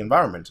a perfect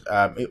environment.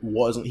 It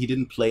wasn't. He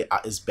didn't play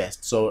at his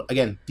best. So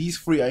again, these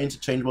 3 are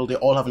interchangeable. They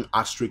all have an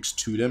asterisk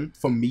to them.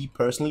 For me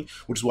personally,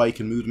 which is why you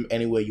can move them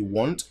anywhere you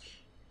want.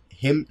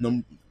 Him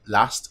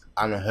last,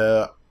 and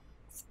her,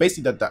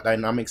 basically that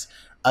dynamics,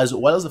 as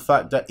well as the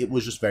fact that it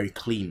was just very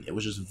clean. It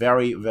was just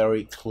very,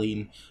 very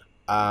clean.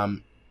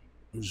 It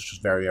was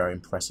just very, very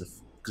impressive,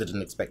 because I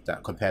didn't expect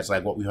that compared to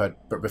like what we heard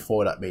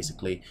before that,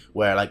 basically,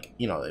 where like,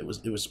 you know, it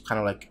was kind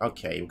of like,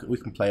 okay, we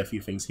can play a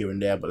few things here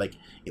and there, but like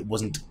it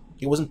wasn't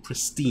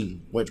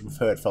pristine. Which with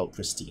her, it felt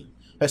pristine.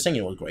 Her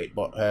singing was great,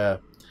 but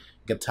her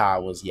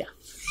guitar was, yeah.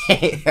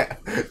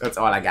 That's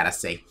all I gotta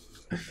say.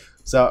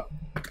 So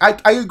I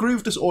agree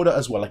with this order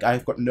as well. Like,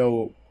 I've got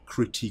no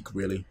critique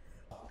really.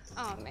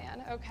 Oh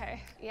man,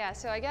 okay. Yeah,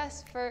 so I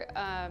guess for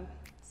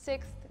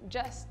 6th,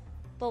 just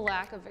the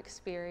lack of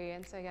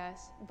experience, I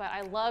guess. But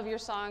I love your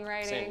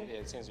songwriting.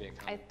 It seems to be a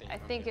common theme. I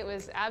think it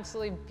was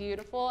absolutely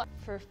beautiful.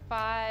 For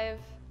 5,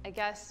 I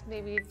guess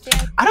maybe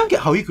I don't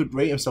get how he could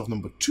rate himself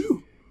number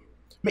 2.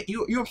 Mate,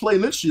 you were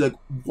playing literally like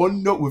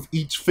 1 note with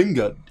each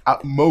finger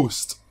at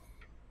most.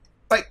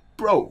 Like,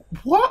 bro,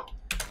 what?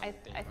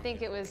 I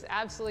think it was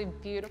absolutely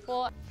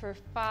beautiful. For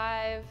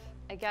 5,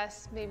 I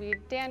guess maybe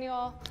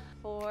Daniel.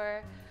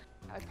 4,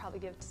 I would probably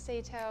give to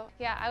Sato.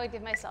 Yeah, I would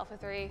give myself a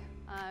 3.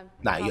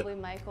 Probably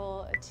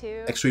Michael a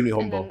 2. Extremely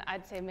humble. And then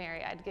I'd say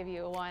Mary, I'd give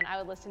you a 1. I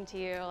would listen to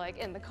you like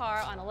in the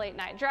car on a late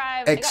night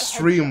drive.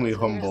 Extremely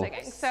humble.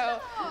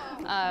 So,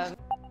 I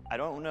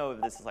don't know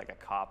if this is like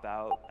a cop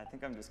out. I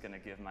think I'm just gonna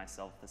give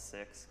myself the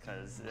 6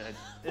 because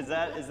is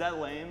that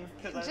lame?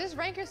 Just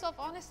rank yourself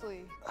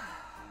honestly.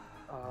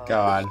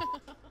 Go on.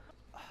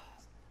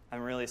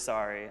 I'm really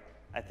sorry.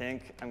 I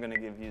think I'm gonna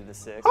give you the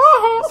 6.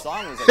 The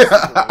song was like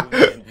super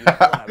moving and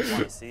beautiful, and I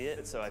want to see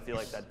it. So I feel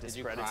like that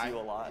discredits you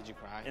a lot. Did you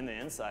cry? In the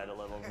inside a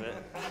little bit.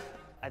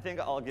 I think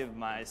I'll give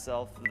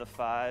myself the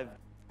 5.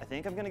 I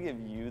think I'm gonna give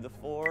you the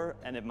 4,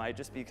 and it might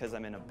just be because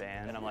I'm in a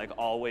band and I'm like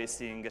always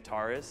seeing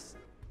guitarists.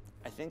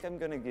 I think I'm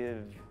gonna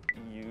give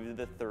you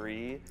the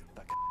 3,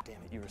 but God damn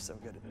it, you were so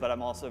good. But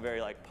I'm also very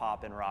like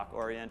pop and rock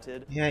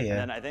oriented. Yeah. And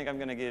then I think I'm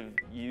gonna give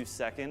you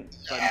 2nd.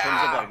 But in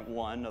terms of like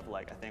 1 of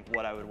like I think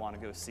what I would want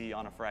to go see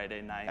on a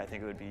Friday night, I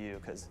think it would be you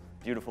because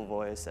beautiful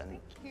voice and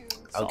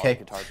solid Okay.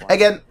 guitar playing.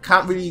 Again,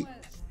 can't really.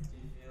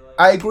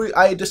 I agree.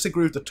 I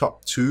disagree with the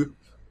top 2,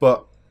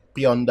 but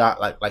beyond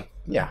that, like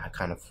yeah, I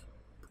kind of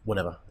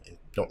whatever.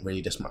 Don't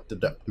really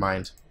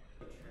mind.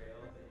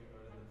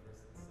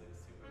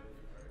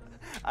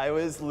 I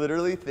was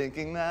literally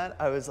thinking that.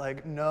 I was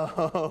like,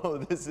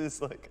 no, this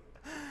is like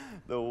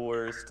the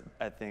worst.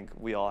 I think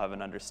we all have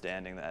an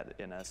understanding that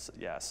in a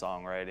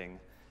songwriting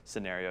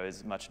scenario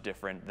is much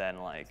different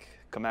than like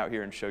come out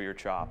here and show your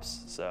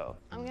chops. So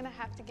I'm gonna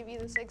have to give you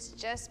the 6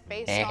 just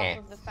based off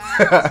of the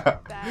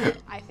fact that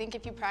I think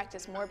if you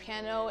practice more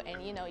piano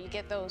and you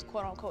get those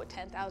quote unquote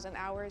 10,000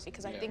 hours,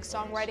 because I think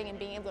songwriting and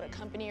being able to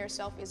accompany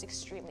yourself is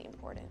extremely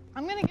important.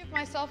 I'm gonna give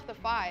myself the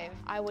 5.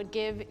 I would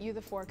give you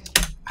the 4 because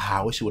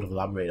I wish you would have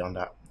elaborated on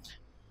that.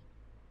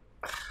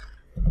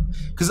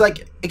 Because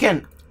like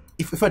again,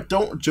 if I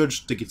don't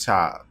judge the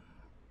guitar,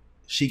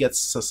 she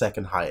gets the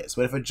 2nd highest.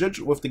 But if I judge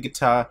with the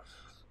guitar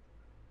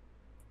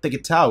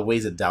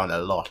weighs it down a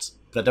lot.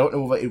 But I don't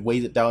know whether it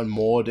weighs it down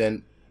more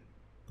than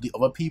the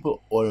other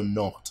people or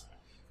not.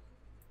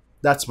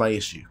 That's my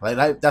issue.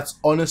 Like that's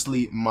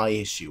honestly my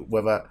issue.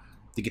 Whether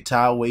the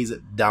guitar weighs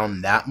it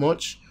down that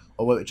much,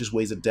 or whether it just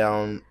weighs it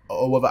down,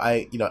 or whether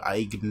I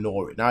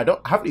ignore it. Now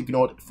I haven't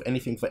ignored it for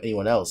anything for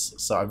anyone else,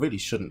 so I really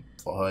shouldn't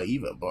for her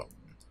either. But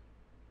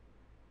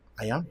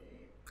I am,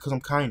 because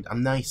I'm kind.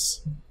 I'm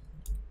nice.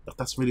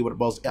 That's really what it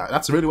boils. Yeah,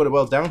 that's really what it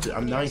boils down to.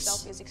 I'm nice.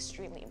 Yourself is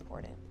extremely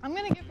important. I'm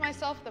gonna give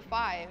myself the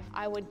 5.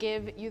 I would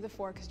give you the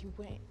 4 because you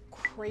went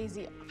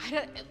crazy.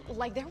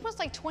 Like there was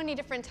like 20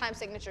 different time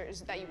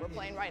signatures that you were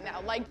playing right now.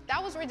 Like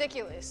that was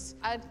ridiculous.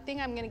 I think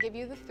I'm gonna give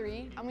you the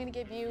 3. I'm gonna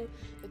give you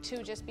the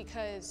 2 just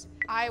because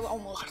I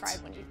almost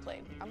cried when you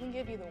played. I'm gonna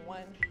give you the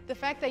 1. The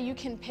fact that you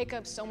can pick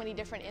up so many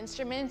different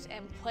instruments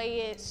and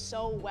play it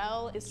so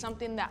well is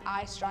something that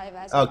I strive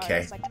as an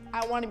artist. Like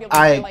I want to be able to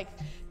play like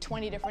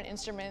 20 different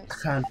instruments.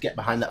 I can't get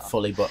behind that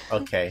fully, but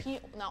okay. He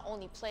not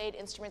only played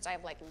instruments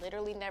I've like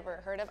literally never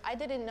heard of. I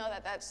didn't know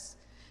that that's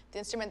the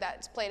instrument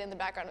that's played in the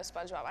background of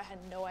SpongeBob. I had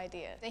no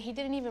idea. And he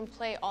didn't even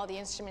play all the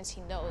instruments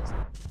he knows.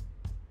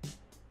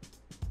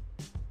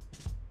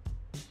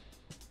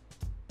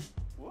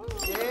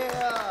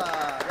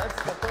 Yeah,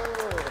 that's the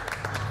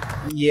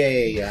goal.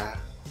 Yeah.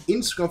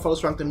 Instagram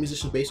followers ranked the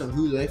musicians based on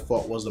who they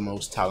thought was the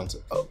most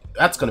talented. Oh,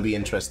 that's gonna be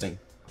interesting.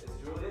 It's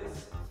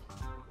Julius.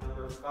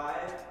 Number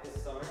 5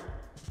 is Summer.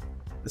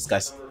 This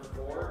guy's. Number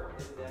 4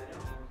 is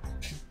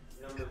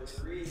Daniel. Number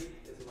 3 is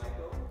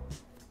Michael.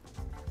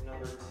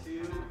 Number 2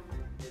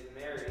 is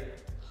Mary.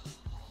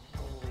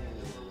 And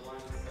number 1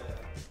 is Sarah.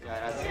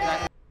 Yeah, I think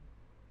that.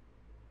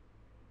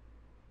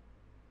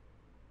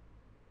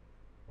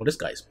 Well, this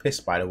guy's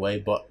pissed, by the way,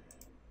 but.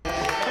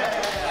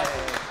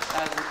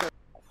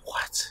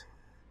 What?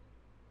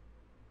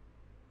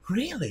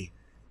 Really?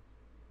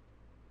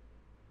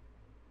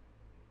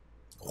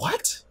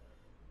 What?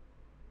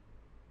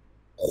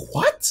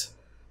 What?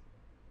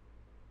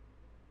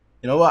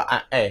 You know what?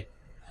 Hey,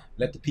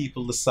 let the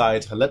people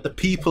decide. Let the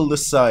people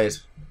decide.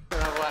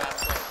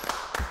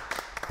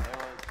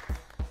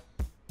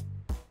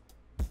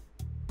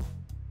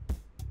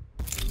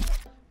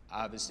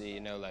 Obviously,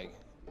 like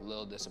a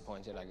little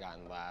disappointed I got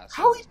in last.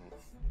 How?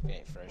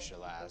 Ain't first or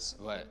last,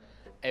 but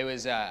it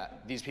was.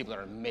 These people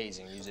are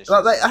amazing musicians.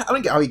 Like, I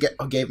don't get how he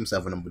gave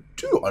himself a number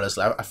 2.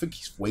 Honestly, I think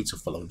he's way too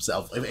full of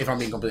himself. If I'm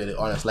being completely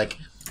honest, like,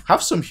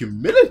 have some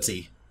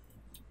humility.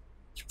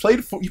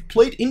 You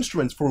played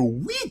instruments for a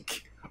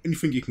week, and you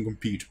think you can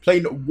compete?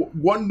 Playing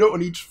one note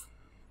on each.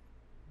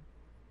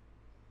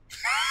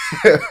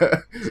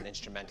 An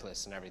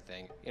instrumentalist and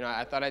everything.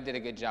 I thought I did a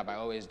good job. I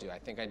always do. I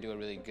think I do a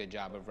really good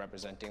job of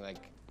representing like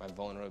my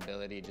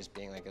vulnerability, just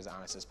being like as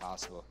honest as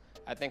possible.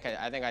 I think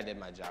I did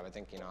my job. I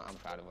think I'm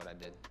proud of what I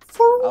did. I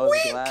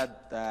was glad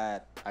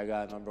that I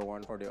got number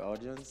 1 for the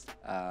audience,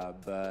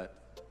 but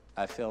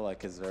I feel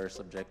like it's very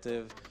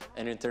subjective.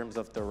 And in terms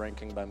of the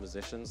ranking by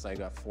musicians, I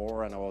got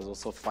 4, and I was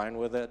also fine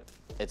with it.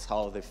 It's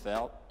how they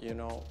felt,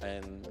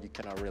 and you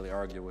cannot really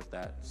argue with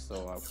that.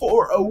 So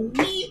for a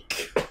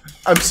week.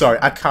 I'm sorry,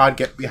 I can't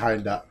get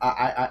behind that.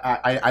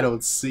 I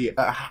don't see it.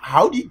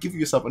 How do you give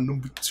yourself a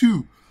number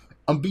 2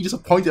 and be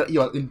disappointed that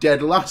you're in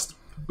dead last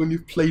when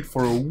you've played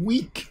for a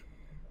week?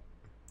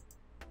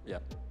 Yeah.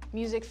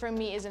 Music for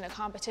me isn't a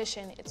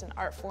competition, it's an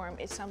art form.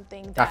 It's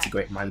something that That's a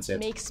great mindset.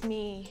 Makes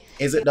me...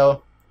 Is it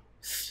though?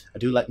 I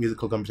do like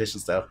musical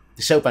competitions though.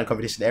 The Chopin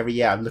competition every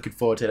year, I'm looking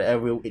forward to it.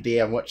 Every day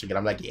I'm watching it,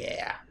 I'm like,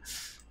 yeah.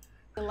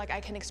 Like I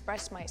can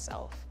express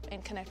myself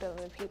and connect with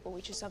other people,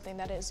 which is something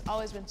that has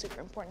always been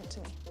super important to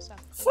me. So.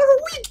 For a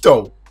week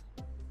though!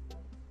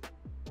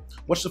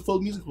 Watch the full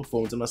musical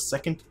performance in a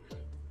second.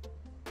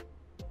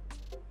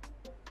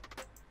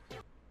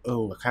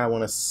 Oh, I kind of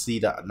want to see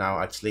that now.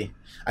 Actually,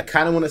 I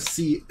kind of want to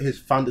see his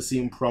fantasy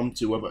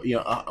impromptu, whether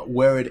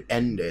where it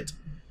ended,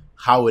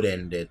 how it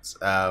ended.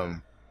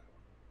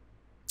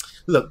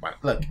 Look, man.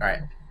 Look, all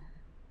right.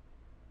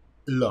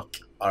 Look,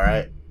 all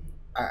right.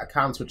 I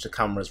can't switch the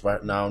cameras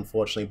right now,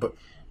 unfortunately, but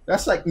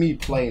that's like me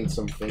playing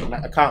something.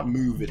 Like I can't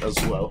move it as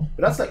well,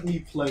 but that's like me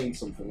playing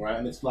something, right?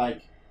 And it's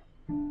like.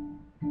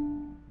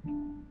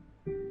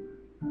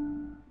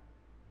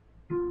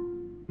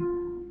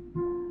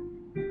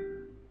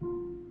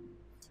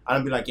 And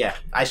I'd be like, yeah,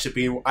 I should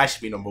be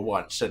number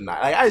 1, shouldn't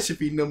I? I should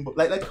be number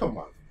like come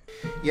on.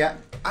 Yeah,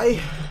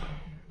 I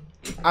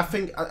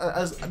think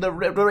as the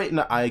rating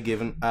that I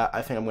given,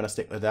 I think I'm gonna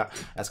stick with that.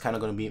 That's kind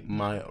of gonna be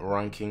my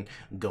ranking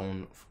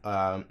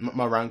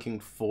my ranking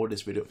for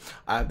this video.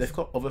 They've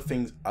got other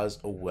things as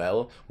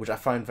well, which I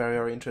find very,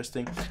 very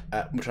interesting,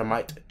 which I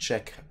might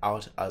check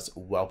out as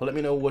well. But let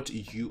me know what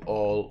you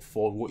all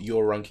thought, what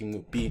your ranking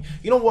would be.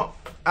 You know what?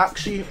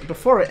 Actually,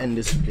 before I end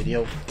this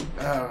video,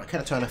 I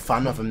kind of turn a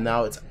fan of him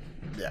now.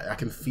 I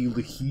can feel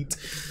the heat.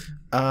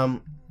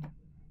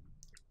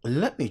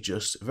 Let me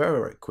just very,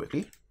 very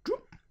quickly.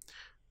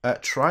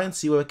 Try and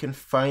see where I can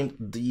find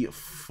the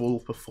full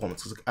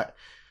performance.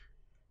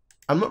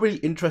 I'm not really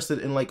interested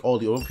in like all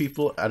the other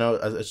people. I know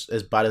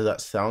as bad as that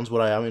sounds,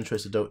 what I am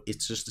interested though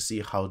is just to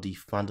see how the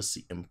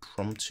fantasy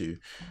impromptu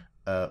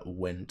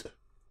went.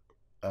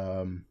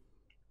 Let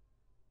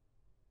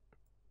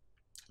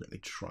me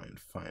try and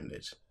find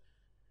it,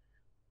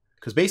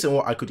 because based on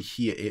what I could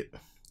hear,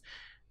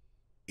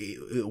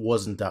 it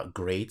wasn't that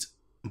great,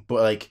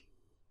 but like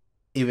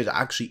if it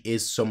actually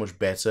is so much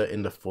better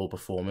in the full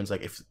performance,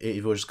 like if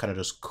it was kind of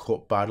just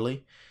cut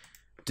badly,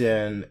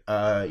 then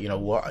you know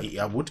what,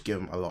 I would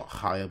give him a lot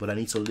higher. But I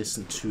need to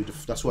listen to the.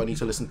 That's why I need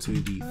to listen to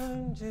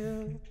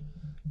the.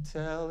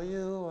 Tell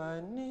you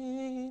I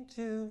need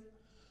you,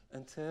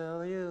 and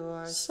tell you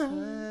I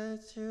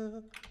said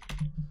you.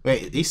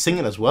 Wait, he's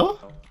singing as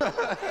well?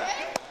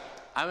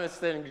 I'm gonna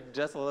sing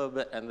just a little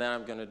bit, and then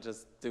I'm gonna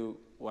just do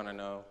Wanna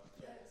Know.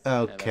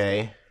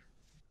 Okay.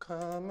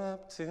 Come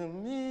up to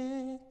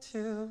me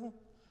to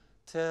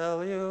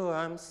tell you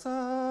I'm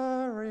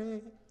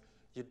sorry.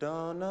 You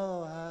don't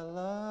know how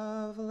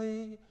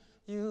lovely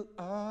you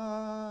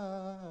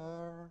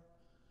are.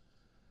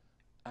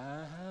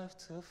 I have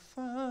to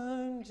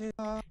find you.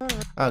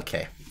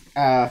 Okay.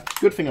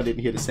 Good thing I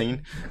didn't hear the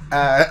singing.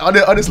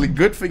 Honestly,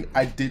 good thing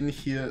I didn't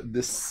hear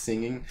the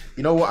singing.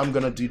 You know what I'm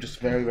gonna do just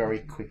very, very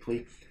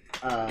quickly?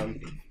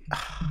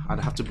 I'd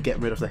have to get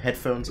rid of the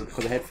headphones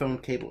because the headphone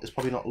cable is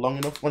probably not long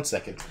enough. 1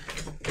 second.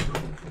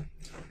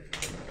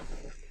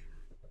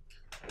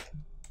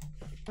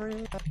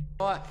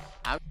 What?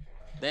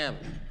 Damn.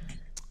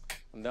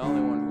 I'm the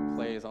only one who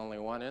plays only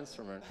one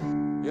instrument.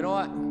 You know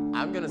what?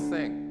 I'm gonna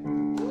sing.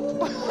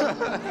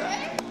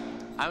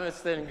 I'm gonna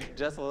sing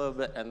just a little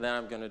bit, and then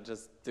I'm gonna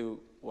just do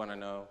Wanna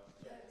Know.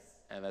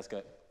 And that's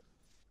good.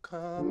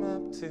 Come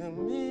up to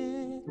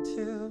me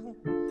to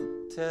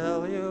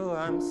tell you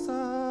I'm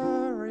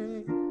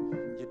sorry.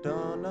 You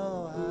don't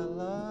know how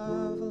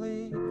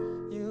lovely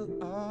you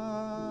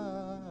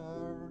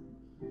are.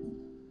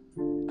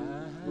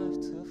 I have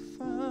to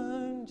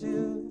find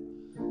you,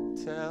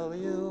 tell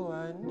you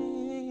I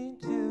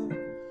need you,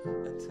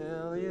 and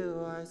tell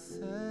you I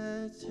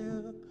set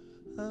you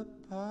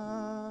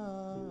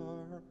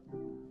apart.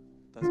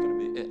 That's gonna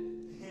be it.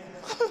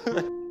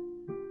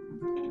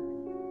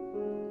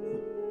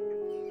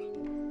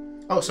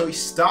 Oh, so he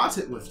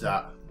started with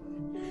that.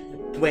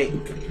 Wait,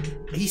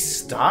 he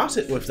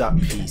started with that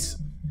piece.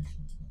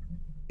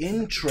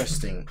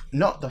 Interesting.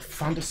 Not the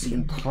fantasy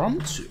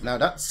impromptu. Now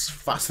that's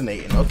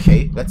fascinating.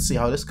 Okay, let's see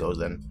how this goes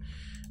then.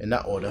 In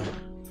that order.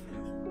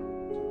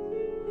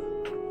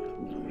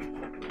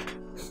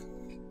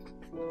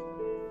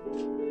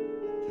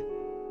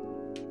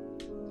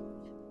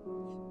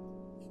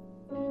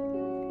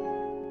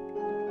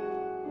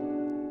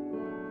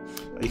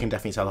 You can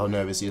definitely tell how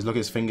nervous he is. Look at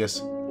his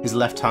fingers. His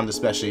left hand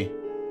especially.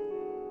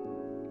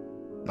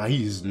 Now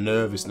he's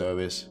nervous.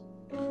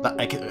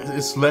 Like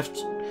his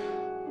left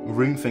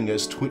ring finger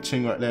is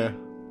twitching right there.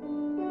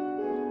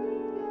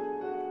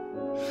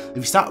 If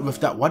he started with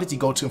that, why did he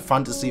go to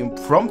fantasy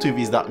impromptu if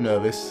he's that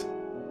nervous?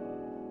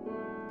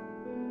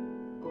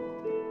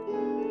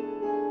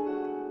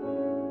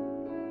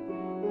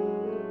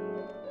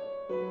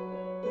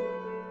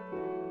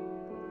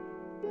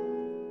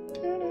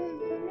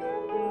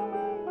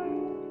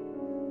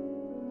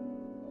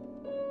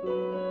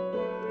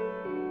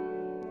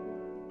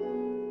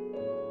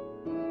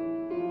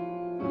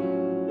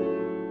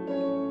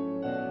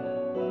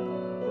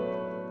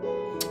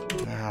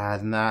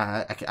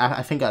 Nah,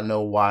 I think I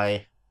know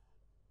why.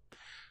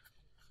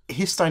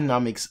 His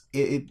dynamics,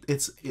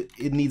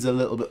 it needs a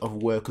little bit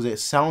of work because it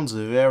sounds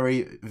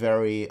very,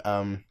 very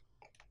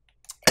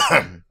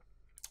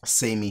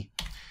samey.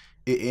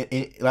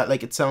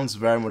 Like it sounds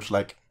very much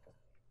like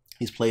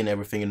he's playing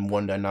everything in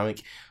one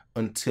dynamic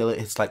until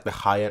it's like the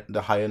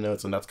higher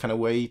notes, and that's kind of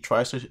where he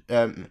tries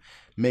to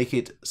make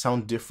it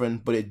sound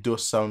different. But it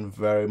does sound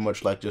very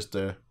much like just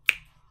a.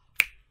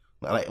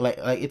 Like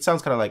it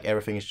sounds kind of like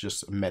everything is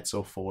just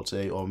mezzo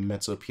forte or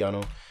mezzo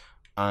piano,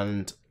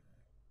 and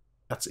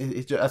that's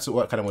it. That's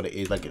what it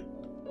is. Like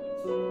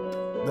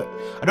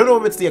I don't know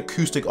if it's the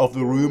acoustic of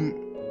the room.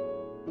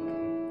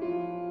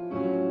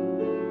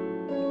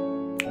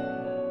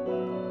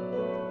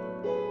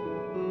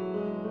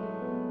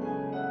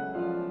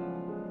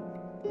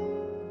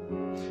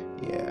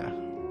 Yeah.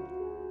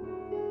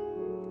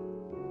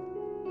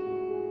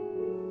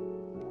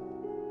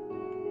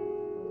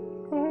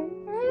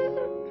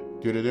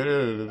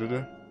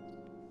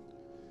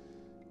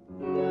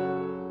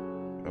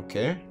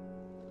 Okay.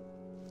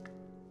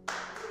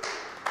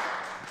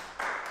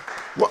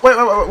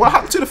 What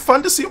happened to the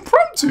fantasy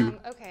impromptu?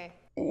 Okay.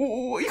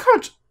 You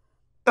can't.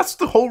 That's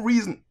the whole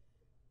reason.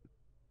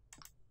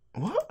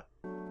 What?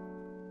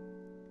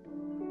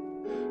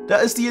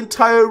 That is the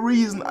entire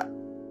reason.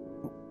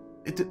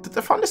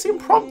 The fantasy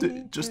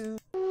impromptu just.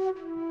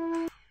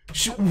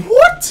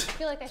 What? I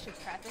feel like I should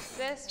preface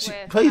this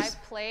with Please. I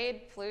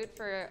played flute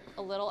for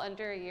a little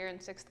under a year in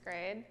 6th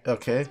grade.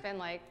 Okay. It's been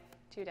like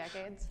 2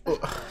 decades.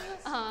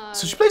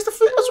 So she plays the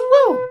flute as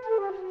well.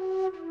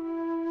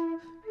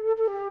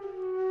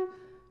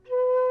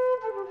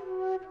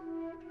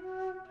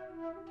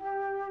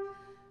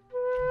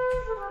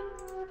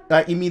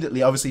 Like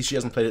immediately, obviously she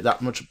hasn't played it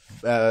that much,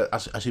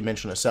 as she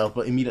mentioned herself.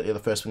 But immediately, the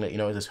first thing that you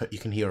know is you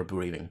can hear her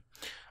breathing,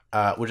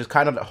 which is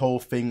kind of the whole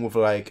thing with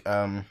like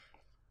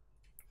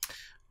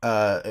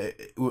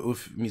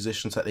with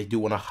musicians that they do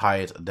want to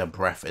hide their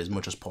breath as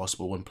much as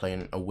possible when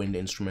playing a wind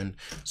instrument.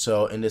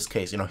 So in this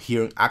case, you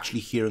know, actually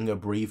hearing her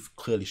breathe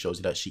clearly shows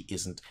you that she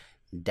isn't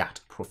that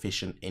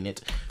proficient in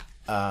it.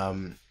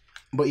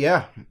 But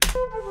yeah,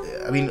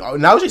 I mean,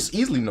 now she's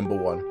easily number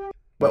one.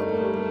 But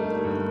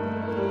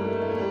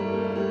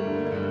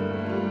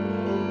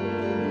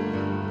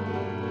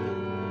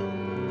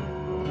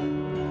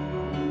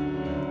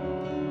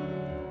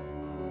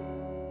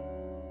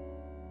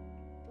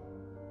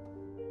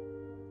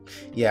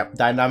yeah,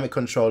 dynamic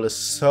control is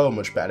so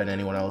much better than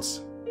anyone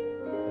else.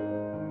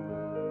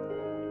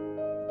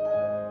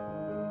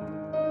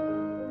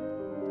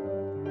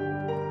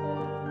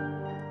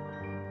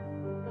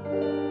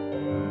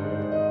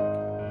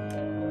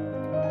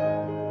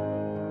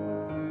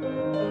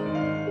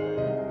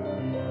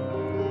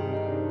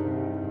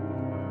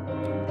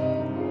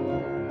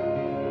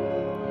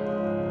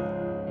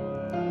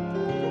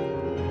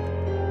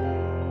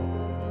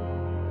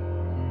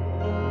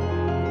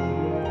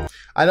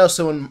 I know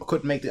someone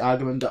could make the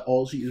argument that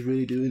all she is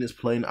really doing is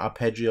playing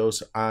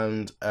arpeggios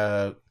and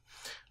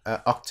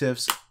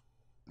octaves.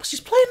 But she's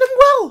playing them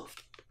well,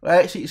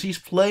 right? She's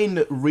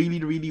playing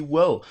really, really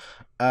well.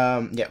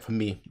 Yeah, for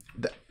me,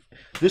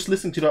 just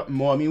listening to that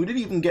more, I mean, we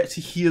didn't even get to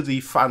hear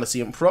the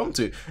fantasy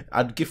impromptu.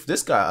 I'd give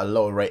this guy a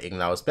lower rating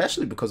now,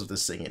 especially because of the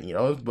singing, you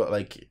know? But,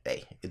 like,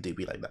 hey, it do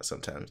be like that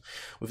sometimes.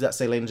 With that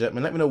said, ladies and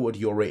gentlemen, let me know what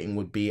your rating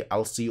would be.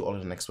 I'll see you all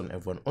in the next one,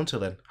 everyone. Until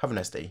then, have a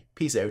nice day.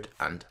 Peace out,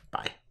 and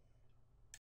bye.